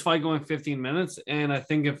see this fight going 15 minutes, and I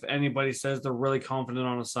think if anybody says they're really confident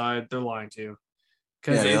on a side, they're lying to you.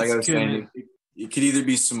 Because like I was saying, it could either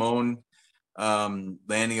be Simone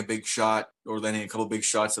landing a big shot or landing a couple big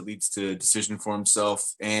shots that leads to a decision for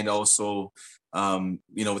himself, and also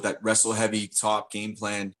with that wrestle heavy top game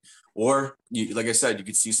plan, or like I said, you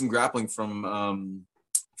could see some grappling from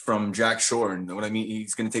Jack Shore. And what I mean,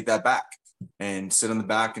 he's going to take that back and sit on the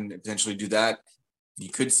back and potentially do that. You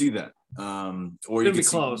could see that, or you could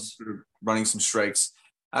see close running some strikes.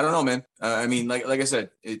 I don't know, man. I mean, like I said,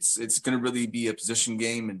 it's going to really be a position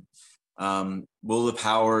game, and will the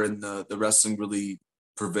power and the wrestling really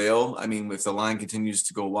prevail? I mean, if the line continues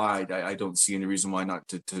to go wide, I don't see any reason why not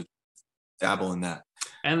to dabble in that.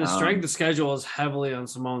 And the strength of schedule is heavily on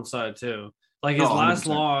Simone's side too. Like, his last 100%.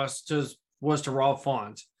 Loss was to Rob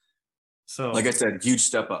Font. So, like I said, huge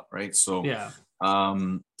step up, right? So yeah,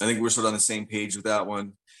 I think we're sort of on the same page with that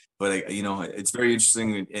one. But it's very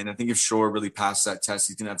interesting, and I think if Shore really passed that test,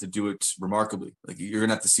 he's gonna have to do it remarkably. Like, you're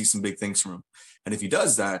gonna have to see some big things from him, and if he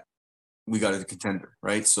does that, we got a contender,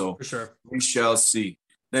 right? So for sure, we shall see.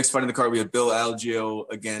 Next fight in the card, we have Bill Algeo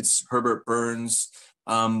against Herbert Burns.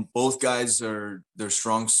 Both guys their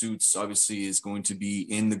strong suits obviously is going to be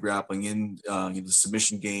in the grappling, in the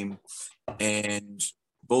submission game, and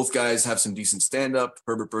both guys have some decent stand up.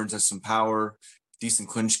 Herbert Burns has some power, decent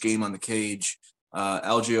clinch game on the cage.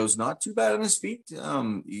 Algeo's not too bad on his feet.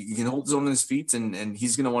 He can hold his own on his feet, and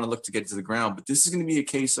he's going to want to look to get to the ground. But this is going to be a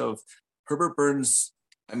case of Herbert Burns.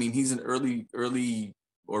 I mean, he's an early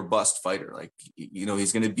or bust fighter. Like,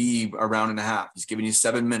 he's going to be a round and a half. He's giving you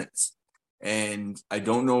 7 minutes. And I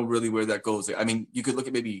don't know really where that goes. I mean, you could look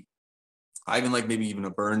at maybe even a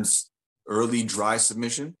Burns early dry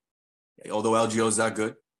submission, although Algeo is that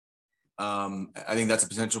good. I think that's a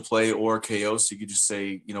potential play, or KO. So you could just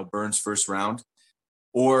say, Burns first round,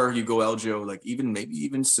 or you go Aljo, like maybe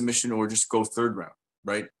even submission, or just go third round,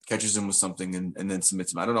 right? Catches him with something and then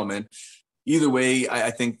submits him. I don't know, man. Either way, I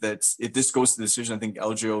think that if this goes to the decision, I think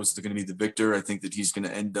Aljo is going to be the victor. I think that he's going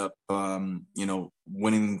to end up,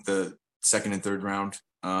 winning the second and third round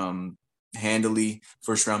handily.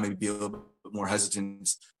 First round, maybe be a little bit more hesitant.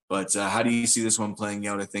 But how do you see this one playing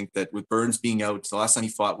out? I think that with Burns being out, the last time he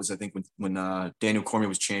fought was, I think, when Daniel Cormier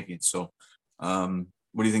was champion. So what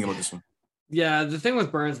do you think about this one? Yeah, the thing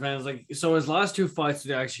with Burns, man, is so his last 2 fights that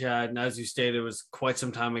he actually had, and as you stated, was quite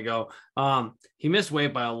some time ago. He missed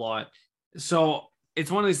weight by a lot. So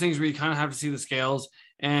it's one of these things where you kind of have to see the scales,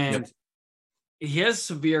 and he has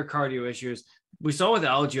severe cardio issues. We saw with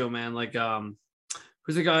Aljo, man, like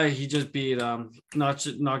who's the guy he just beat?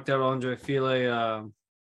 Knocked out Andre Fili.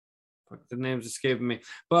 The name's escaping me,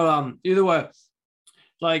 but either way,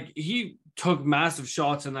 like he took massive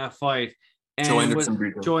shots in that fight. And Joe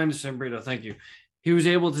Anderson Brito, thank you. He was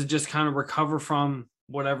able to just kind of recover from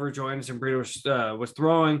whatever Joe Anderson Brito was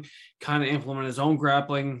throwing, kind of implement his own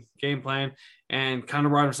grappling game plan, and kind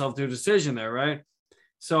of brought himself to a decision there, right?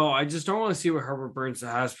 So I just don't want to see what Herbert Burns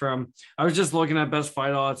has for him. I was just looking at best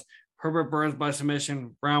fight odds. Herbert Burns by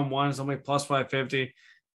submission, round 1 is only plus 550.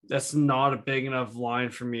 That's not a big enough line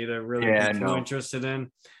for me to really be too interested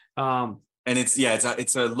in. And it's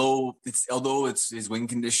a low. Although it's his wing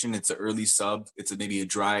condition, it's an early sub. It's maybe a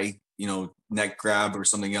dry, neck grab or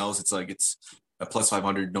something else. It's a plus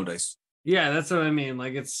 500, no dice. Yeah, that's what I mean.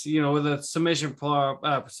 Like it's with a submission prop,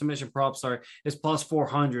 it's plus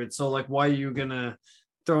 400. So like, why are you gonna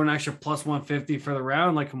throw an extra plus 150 for the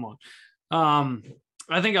round? Like, come on.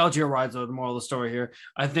 I think Aljo rides out, the moral of the story here.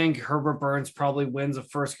 I think Herbert Burns probably wins the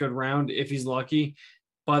first good round if he's lucky.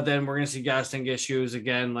 But then we're going to see gas tank issues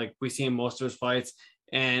again, like we see in most of his fights.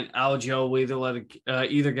 And Aljo will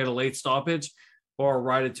either get a late stoppage or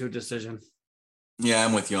ride it to a decision. Yeah,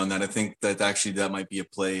 I'm with you on that. I think that actually that might be a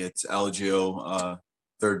play. It's Aljo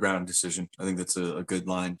third round decision. I think that's a good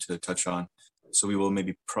line to touch on. So we will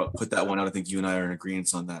maybe put that one out. I think you and I are in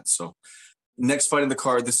agreement on that. So next fight in the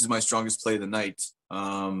card, this is my strongest play of the night.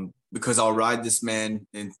 Because I'll ride this man,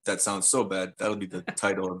 and that sounds so bad. That'll be the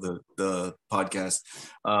title of the podcast.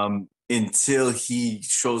 Until he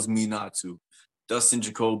shows me not to. Dustin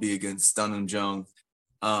Jacoby against Dun and Jung.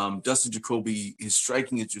 Dustin Jacoby, his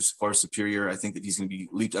striking is just far superior. I think that he's going to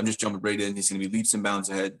be I'm just jumping right in. He's going to be leaps and bounds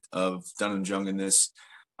ahead of Dun and Jung in this.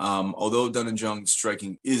 Although Dun and Jung's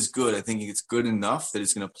striking is good, I think it's good enough that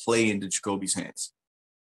it's going to play into Jacoby's hands.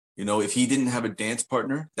 If he didn't have a dance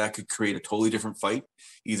partner, that could create a totally different fight.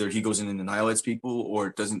 Either he goes in and annihilates people, or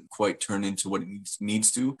it doesn't quite turn into what it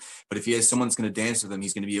needs to. But if he has someone that's going to dance with him,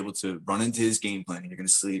 he's going to be able to run into his game plan. You're going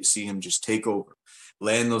to see him just take over,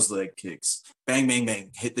 land those leg kicks, bang, bang,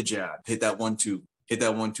 bang, hit the jab, hit that 1-2, hit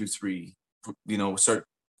that 1-2-3, start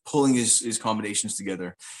pulling his combinations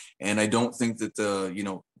together. And I don't think that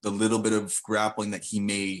the little bit of grappling that he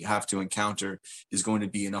may have to encounter is going to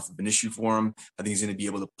be enough of an issue for him. I think he's going to be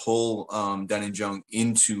able to pull Dan and Jung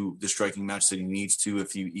into the striking match that he needs to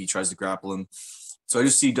if he tries to grapple him. So I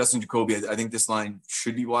just see Dustin Jacoby. I think this line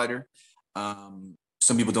should be wider.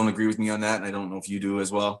 Some people don't agree with me on that, and I don't know if you do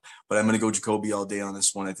as well. But I'm going to go Jacoby all day on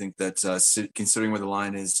this one. I think that considering where the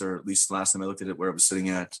line is, or at least last time I looked at it, where it was sitting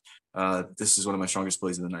at, this is one of my strongest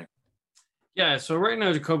plays of the night. Yeah, so right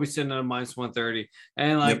now Jacoby's sitting at a minus 130,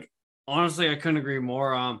 and honestly, I couldn't agree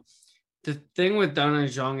more. The thing with Dun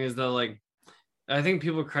and Jung is that I think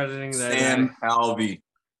people are crediting that Sam Alvey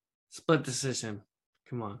split decision.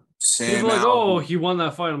 Come on, Sam. People are like, oh, he won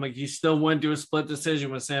that fight. I'm like, he still went to a split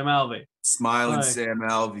decision with Sam Alvey. Smiling Sam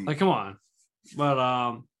Alvey. Come on, but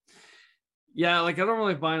I don't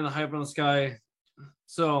really buy into the hype on this guy.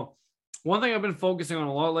 So one thing I've been focusing on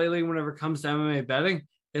a lot lately, whenever it comes to MMA betting,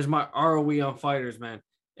 is my ROE on fighters, man.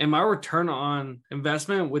 And my return on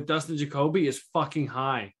investment with Dustin Jacoby is fucking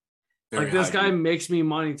high. This guy makes me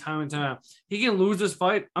money time and time. He can lose this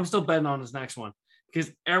fight. I'm still betting on his next one.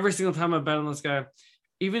 Because every single time I bet on this guy,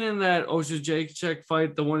 even in that Jacek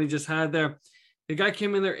fight, the one he just had there, the guy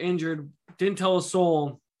came in there injured, didn't tell a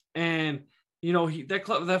soul. And,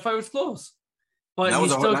 that fight was close. But he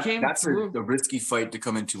still came through. That's a risky fight to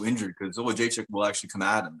come into injured, because Jacek will actually come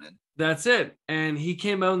at him, man. That's it. And he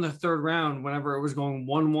came out in the third round whenever it was going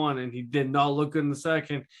 1-1, and he did not look good in the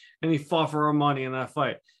second, and he fought for our money in that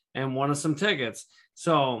fight and won us some tickets.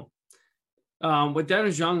 So with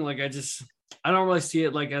Dennis Young, I don't really see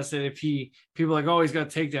it. Like I said, if people are like, oh, he's got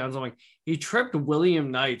takedowns. I'm like, he tripped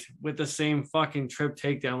William Knight with the same fucking trip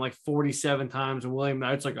takedown like 47 times. And William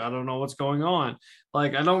Knight's like, I don't know what's going on.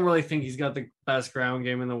 Like, I don't really think he's got the best ground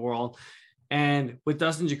game in the world. And with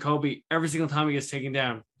Dustin Jacoby, every single time he gets taken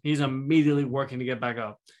down, he's immediately working to get back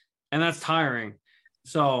up. And that's tiring.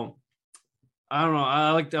 So I don't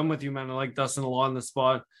know. I'm with you, man. I like Dustin a lot in the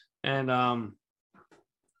spot. And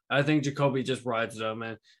I think Jacoby just rides it out,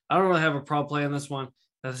 man. I don't really have a prop play on this one.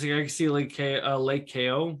 I think I can see a late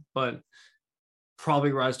KO, but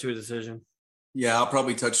probably rise to a decision. Yeah, I'll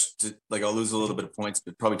probably I'll lose a little bit of points,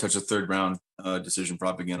 but probably touch a third round decision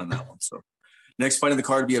prop again on that one. So next fight in the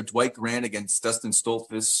card, we have Dwight Grant against Dustin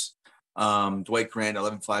Stoltzfus. Dwight Grant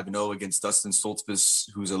 11-5-0 against Dustin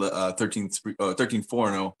Stoltzfus, who's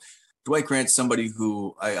 13-4-0. Dwight Grant's somebody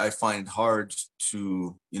who I find hard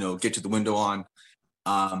to, get to the window on.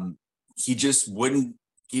 He just wouldn't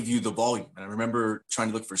give you the volume. And I remember trying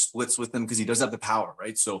to look for splits with him because he does have the power,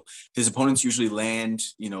 right? So his opponents usually land,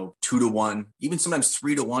 2-1, even sometimes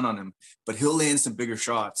 3-1 on him, but he'll land some bigger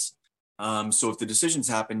shots. So if the decisions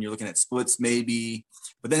happen, you're looking at splits maybe.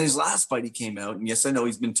 But then his last fight, he came out, and yes, I know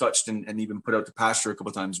he's been touched and even put out to pasture a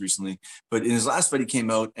couple of times recently. But in his last fight, he came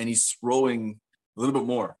out and he's throwing a little bit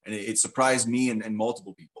more, and it surprised me and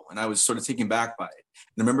multiple people. And I was sort of taken back by it.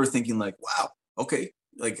 And I remember thinking like, wow, okay,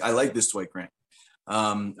 like I like this Dwight Grant.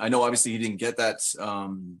 I know obviously he didn't get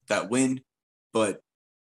that win, but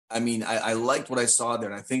I mean, I liked what I saw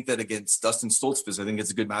there. And I think that against Dustin Stoltzfus, I think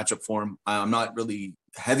it's a good matchup for him. I'm not really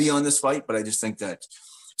heavy on this fight, but I just think that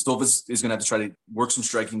Stoltzfus is going to have to try to work some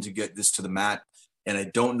striking to get this to the mat. And I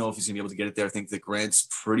don't know if he's going to be able to get it there. I think that Grant's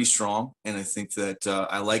pretty strong. And I think that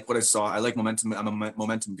I like what I saw. I like momentum. I'm a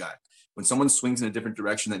momentum guy. When someone swings in a different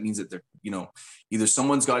direction, that means that they're, either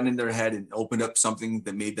someone's gotten in their head and opened up something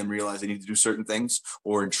that made them realize they need to do certain things,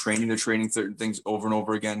 or in training, they're training certain things over and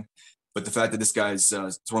over again. But the fact that this guy's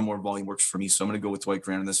throwing more volume works for me. So I'm going to go with Dwight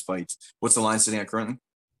Grant in this fight. What's the line sitting at currently?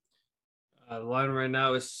 The line right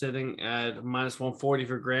now is sitting at -140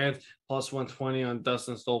 for Grant, +120 on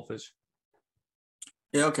Dustin Stoltzfus.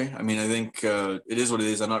 Yeah, okay. I mean, I think it is what it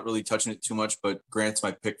is. I'm not really touching it too much, but Grant's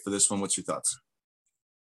my pick for this one. What's your thoughts?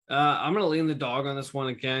 I'm going to lean the dog on this one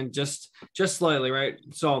again, just slightly, right?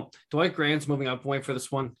 So Dwight Grant's moving up weight for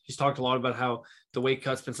this one. He's talked a lot about how the weight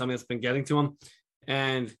cut's been something that's been getting to him.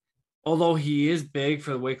 And although he is big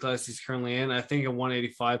for the weight class he's currently in, I think at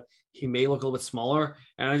 185, he may look a little bit smaller.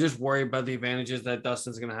 And I just worry about the advantages that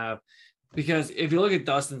Dustin's going to have. Because if you look at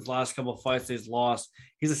Dustin's last couple of fights he's lost,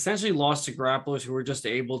 he's essentially lost to grapplers who were just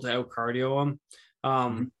able to out cardio him.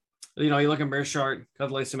 You look at Mearshart, got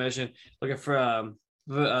the late submission. Look at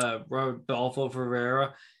Rodolfo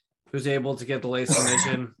Ferreira, who's able to get the late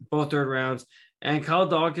submission, both third rounds. And Kyle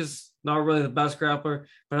Dawk is not really the best grappler,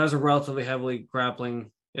 but has a relatively heavily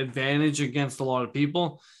grappling advantage against a lot of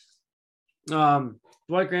people.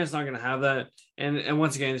 Dwight Grant's not going to have that. And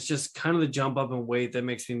once again, it's just kind of the jump up in weight that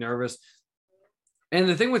makes me nervous. And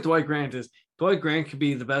the thing with Dwight Grant is Dwight Grant could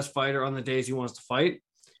be the best fighter on the days he wants to fight,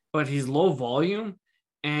 but he's low volume.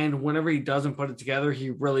 And whenever he doesn't put it together, he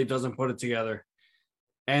really doesn't put it together.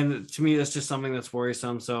 And to me, that's just something that's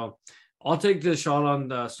worrisome. So I'll take the shot on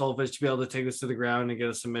Stoltzfus to be able to take this to the ground and get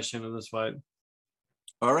a submission in this fight.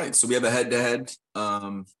 All right. So we have a head-to-head.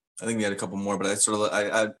 I think we had a couple more, but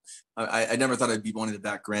I never thought I'd be wanting to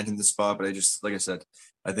back Grant in this spot, but I just, like I said,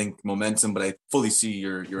 I think momentum, but I fully see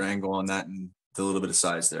your angle on that and the little bit of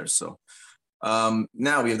size there. So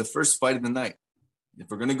now we have the first fight of the night. If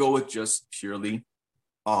we're going to go with just purely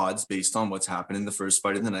odds based on what's happened in the first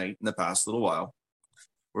fight of the night in the past little while,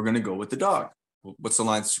 we're going to go with the dog. What's the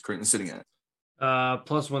line currently sitting at?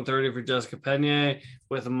 +130 for Jessica Pena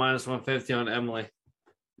with a -150 on Emily.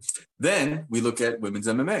 Then we look at women's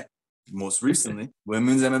MMA. Most recently,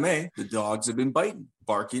 women's MMA, the dogs have been biting,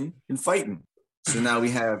 barking, and fighting. So now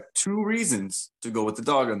we have two reasons to go with the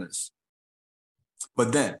dog on this.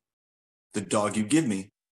 But then the dog you give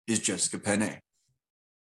me is Jessica Pena.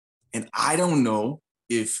 And I don't know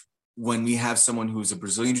if when we have someone who's a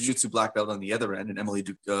Brazilian Jiu-Jitsu black belt on the other end, and Emily,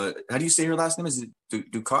 how do you say her last name? Is it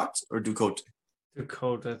Ducote or Ducote?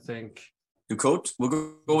 Ducote, I think. Ducote? We'll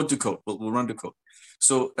go with Ducote. We'll run Ducote.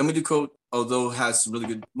 So Emily Ducote, although has some really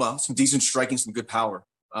good, some decent striking, some good power,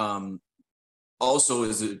 also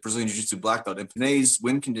is a Brazilian Jiu-Jitsu black belt. And Pena's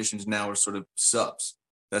win conditions now are sort of subs.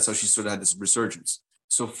 That's how she sort of had this resurgence.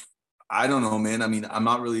 So I don't know, man. I mean, I'm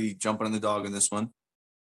not really jumping on the dog on this one.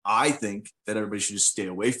 I think that everybody should just stay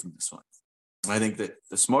away from this one. I think that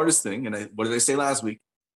the smartest thing, and what did I say last week?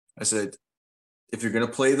 I said, if you're going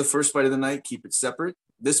to play the first fight of the night, keep it separate.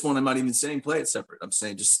 This one, I'm not even saying play it separate. I'm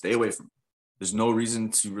saying just stay away from it. There's no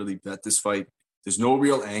reason to really bet this fight. There's no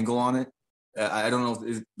real angle on it. I don't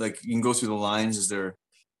know. Like, you can go through the lines. Is there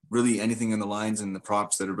really anything in the lines and the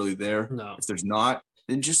props that are really there? No. If there's not,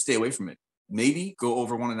 then just stay away from it. Maybe go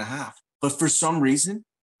over 1.5. But for some reason,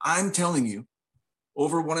 I'm telling you,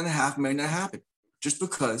 over 1.5 might not happen. Just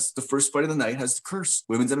because the first fight of the night has the curse.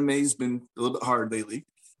 Women's MMA has been a little bit hard lately.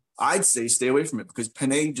 I'd say stay away from it because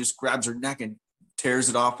Panay just grabs her neck and tears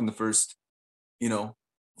it off in the first,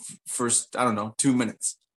 I don't know, 2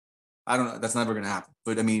 minutes. I don't know. That's never going to happen.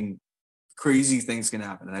 But I mean, crazy things can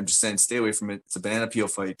happen. And I'm just saying, stay away from it. It's a banana peel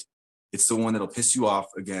fight. It's the one that'll piss you off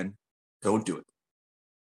again. Don't do it.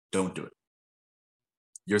 Don't do it.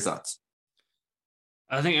 Your thoughts?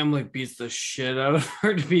 I think Emily beats the shit out of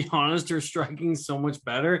her, to be honest. Her striking's so much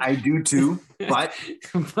better. I do too, but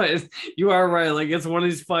but you are right. Like, it's one of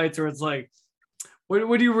these fights where it's like,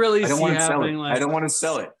 what do you really see happening? Like, I don't want to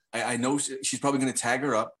sell it. I know she's probably going to tag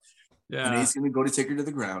her up. Yeah. And he's going to go to take her to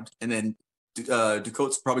the ground. And then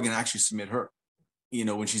Dakota's probably going to actually submit her,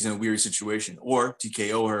 when she's in a weird situation, or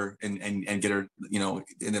TKO her and get her,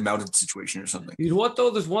 in a mounted situation or something. You know what, though?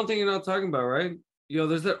 There's one thing you're not talking about, right?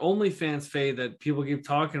 There's that OnlyFans fade that people keep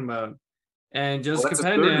talking about. And Jessica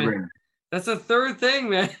Pena, that's a third thing,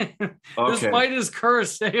 man. Okay. This fight is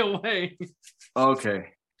cursed. Stay away.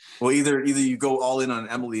 Okay. Well, either you go all in on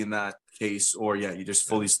Emily in that case, or you just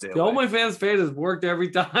fully stay away. The OnlyFans fade has worked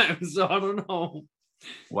every time, so I don't know.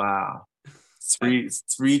 Wow.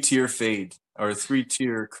 Three-tier fade or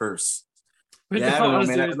 3-tier curse. Yeah, I don't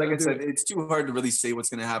know, man. Like I said, it's too hard to really say what's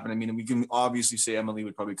going to happen. I mean, we can obviously say Emily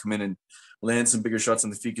would probably come in and land some bigger shots on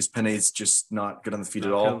the feet because Penne is just not good on the feet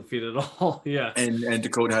at all. On the feet at all, yeah. And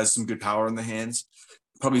Dakota has some good power in the hands.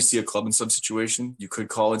 Probably see a club in some situation. You could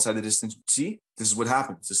call inside the distance. See, this is what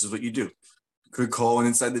happens. This is what you do. Could call in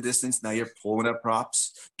inside the distance. Now you're pulling up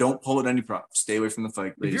props. Don't pull at any props. Stay away from the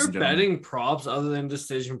fight. If you're betting props other than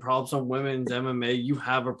decision props on women's MMA, you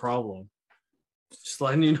have a problem. Just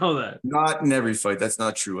letting you know that. Not in every fight. That's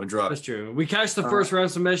not true. Andrade. That's true. We cashed the first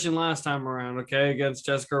round submission last time around, okay, against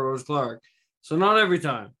Jessica Rose Clark. So not every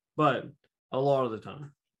time, but a lot of the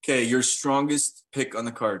time. Okay, your strongest pick on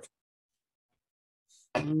the card.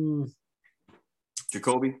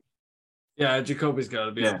 Jacoby? Yeah, Jacoby's got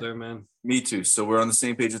to be up there, man. Me too. So we're on the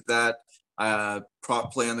same page with that.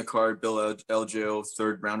 Prop play on the card, Bill LJO,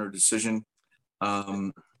 third rounder decision.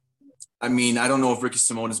 I mean, I don't know if Ricky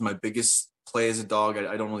Simone is my biggest play as a dog.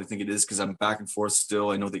 I don't really think it is because I'm back and forth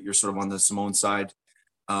still. I know that you're sort of on the Simone side.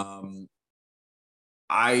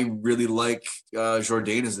 I really like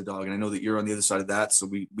Jourdain as a dog, and I know that you're on the other side of that. So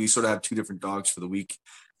we sort of have two different dogs for the week.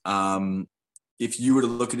 If you were to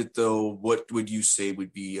look at it, though, what would you say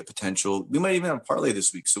would be a potential? We might even have a parlay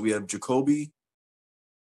this week. So we have Jacoby.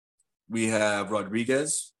 We have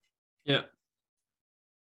Rodriguez. Yeah.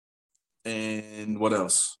 And what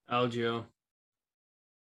else? Algio.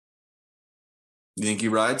 You think he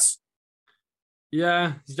rides?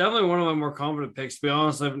 Yeah, he's definitely one of my more confident picks. To be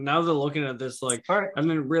honest, now that looking at this, like, all right. I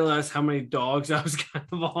didn't realize how many dogs I was kind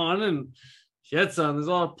of on, and shit, son, there's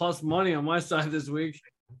a lot of plus money on my side this week.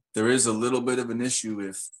 There is a little bit of an issue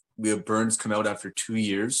if we have Burns come out after 2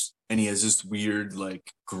 years and he has this weird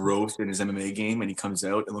like growth in his MMA game, and he comes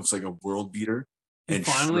out and looks like a world beater. He and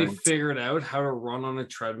finally figured out how to run on a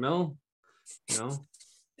treadmill.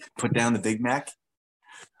 Put down the Big Mac.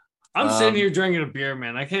 I'm sitting here drinking a beer,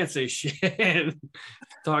 man. I can't say shit.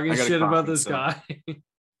 Talking shit about this guy.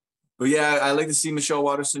 But yeah, I like to see Michelle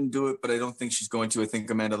Watterson do it, but I don't think she's going to. I think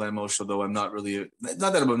Amanda Lemos, although I'm not really,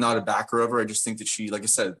 not that I'm not a backer of her. I just think that she, like I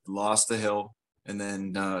said, lost the hill, and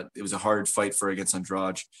then it was a hard fight for her against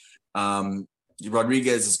Andrade.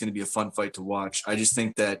 Rodriguez is going to be a fun fight to watch. I just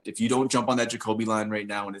think that if you don't jump on that Jacoby line right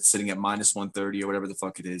now and it's sitting at -130 or whatever the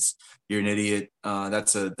fuck it is, you're an idiot.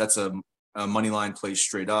 That's a money line play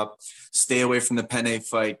straight up. Stay away from the Penne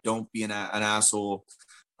fight. Don't be an asshole.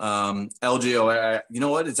 LJO, you know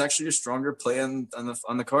what? It's actually a stronger play on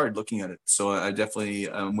the card looking at it. So I definitely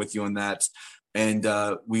am with you on that. And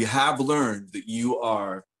we have learned that you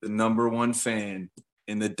are the #1 fan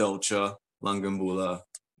in the Dolce Langambula.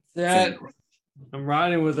 Yeah, I'm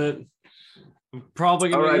riding with it. I'm probably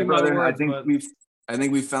going to brother. I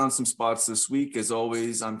think we've found some spots this week. As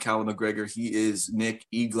always, I'm Callum McGregor. He is Nick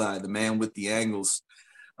Eglad, the man with the angles.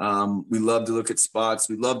 We love to look at spots.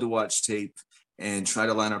 We love to watch tape and try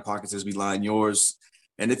to line our pockets as we line yours.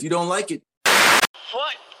 And if you don't like it,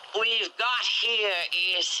 what we've got here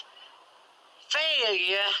is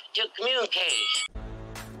failure to communicate.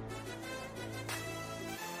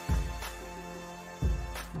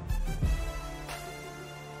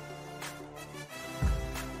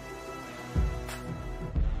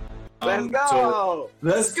 Let's go.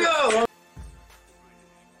 Let's go.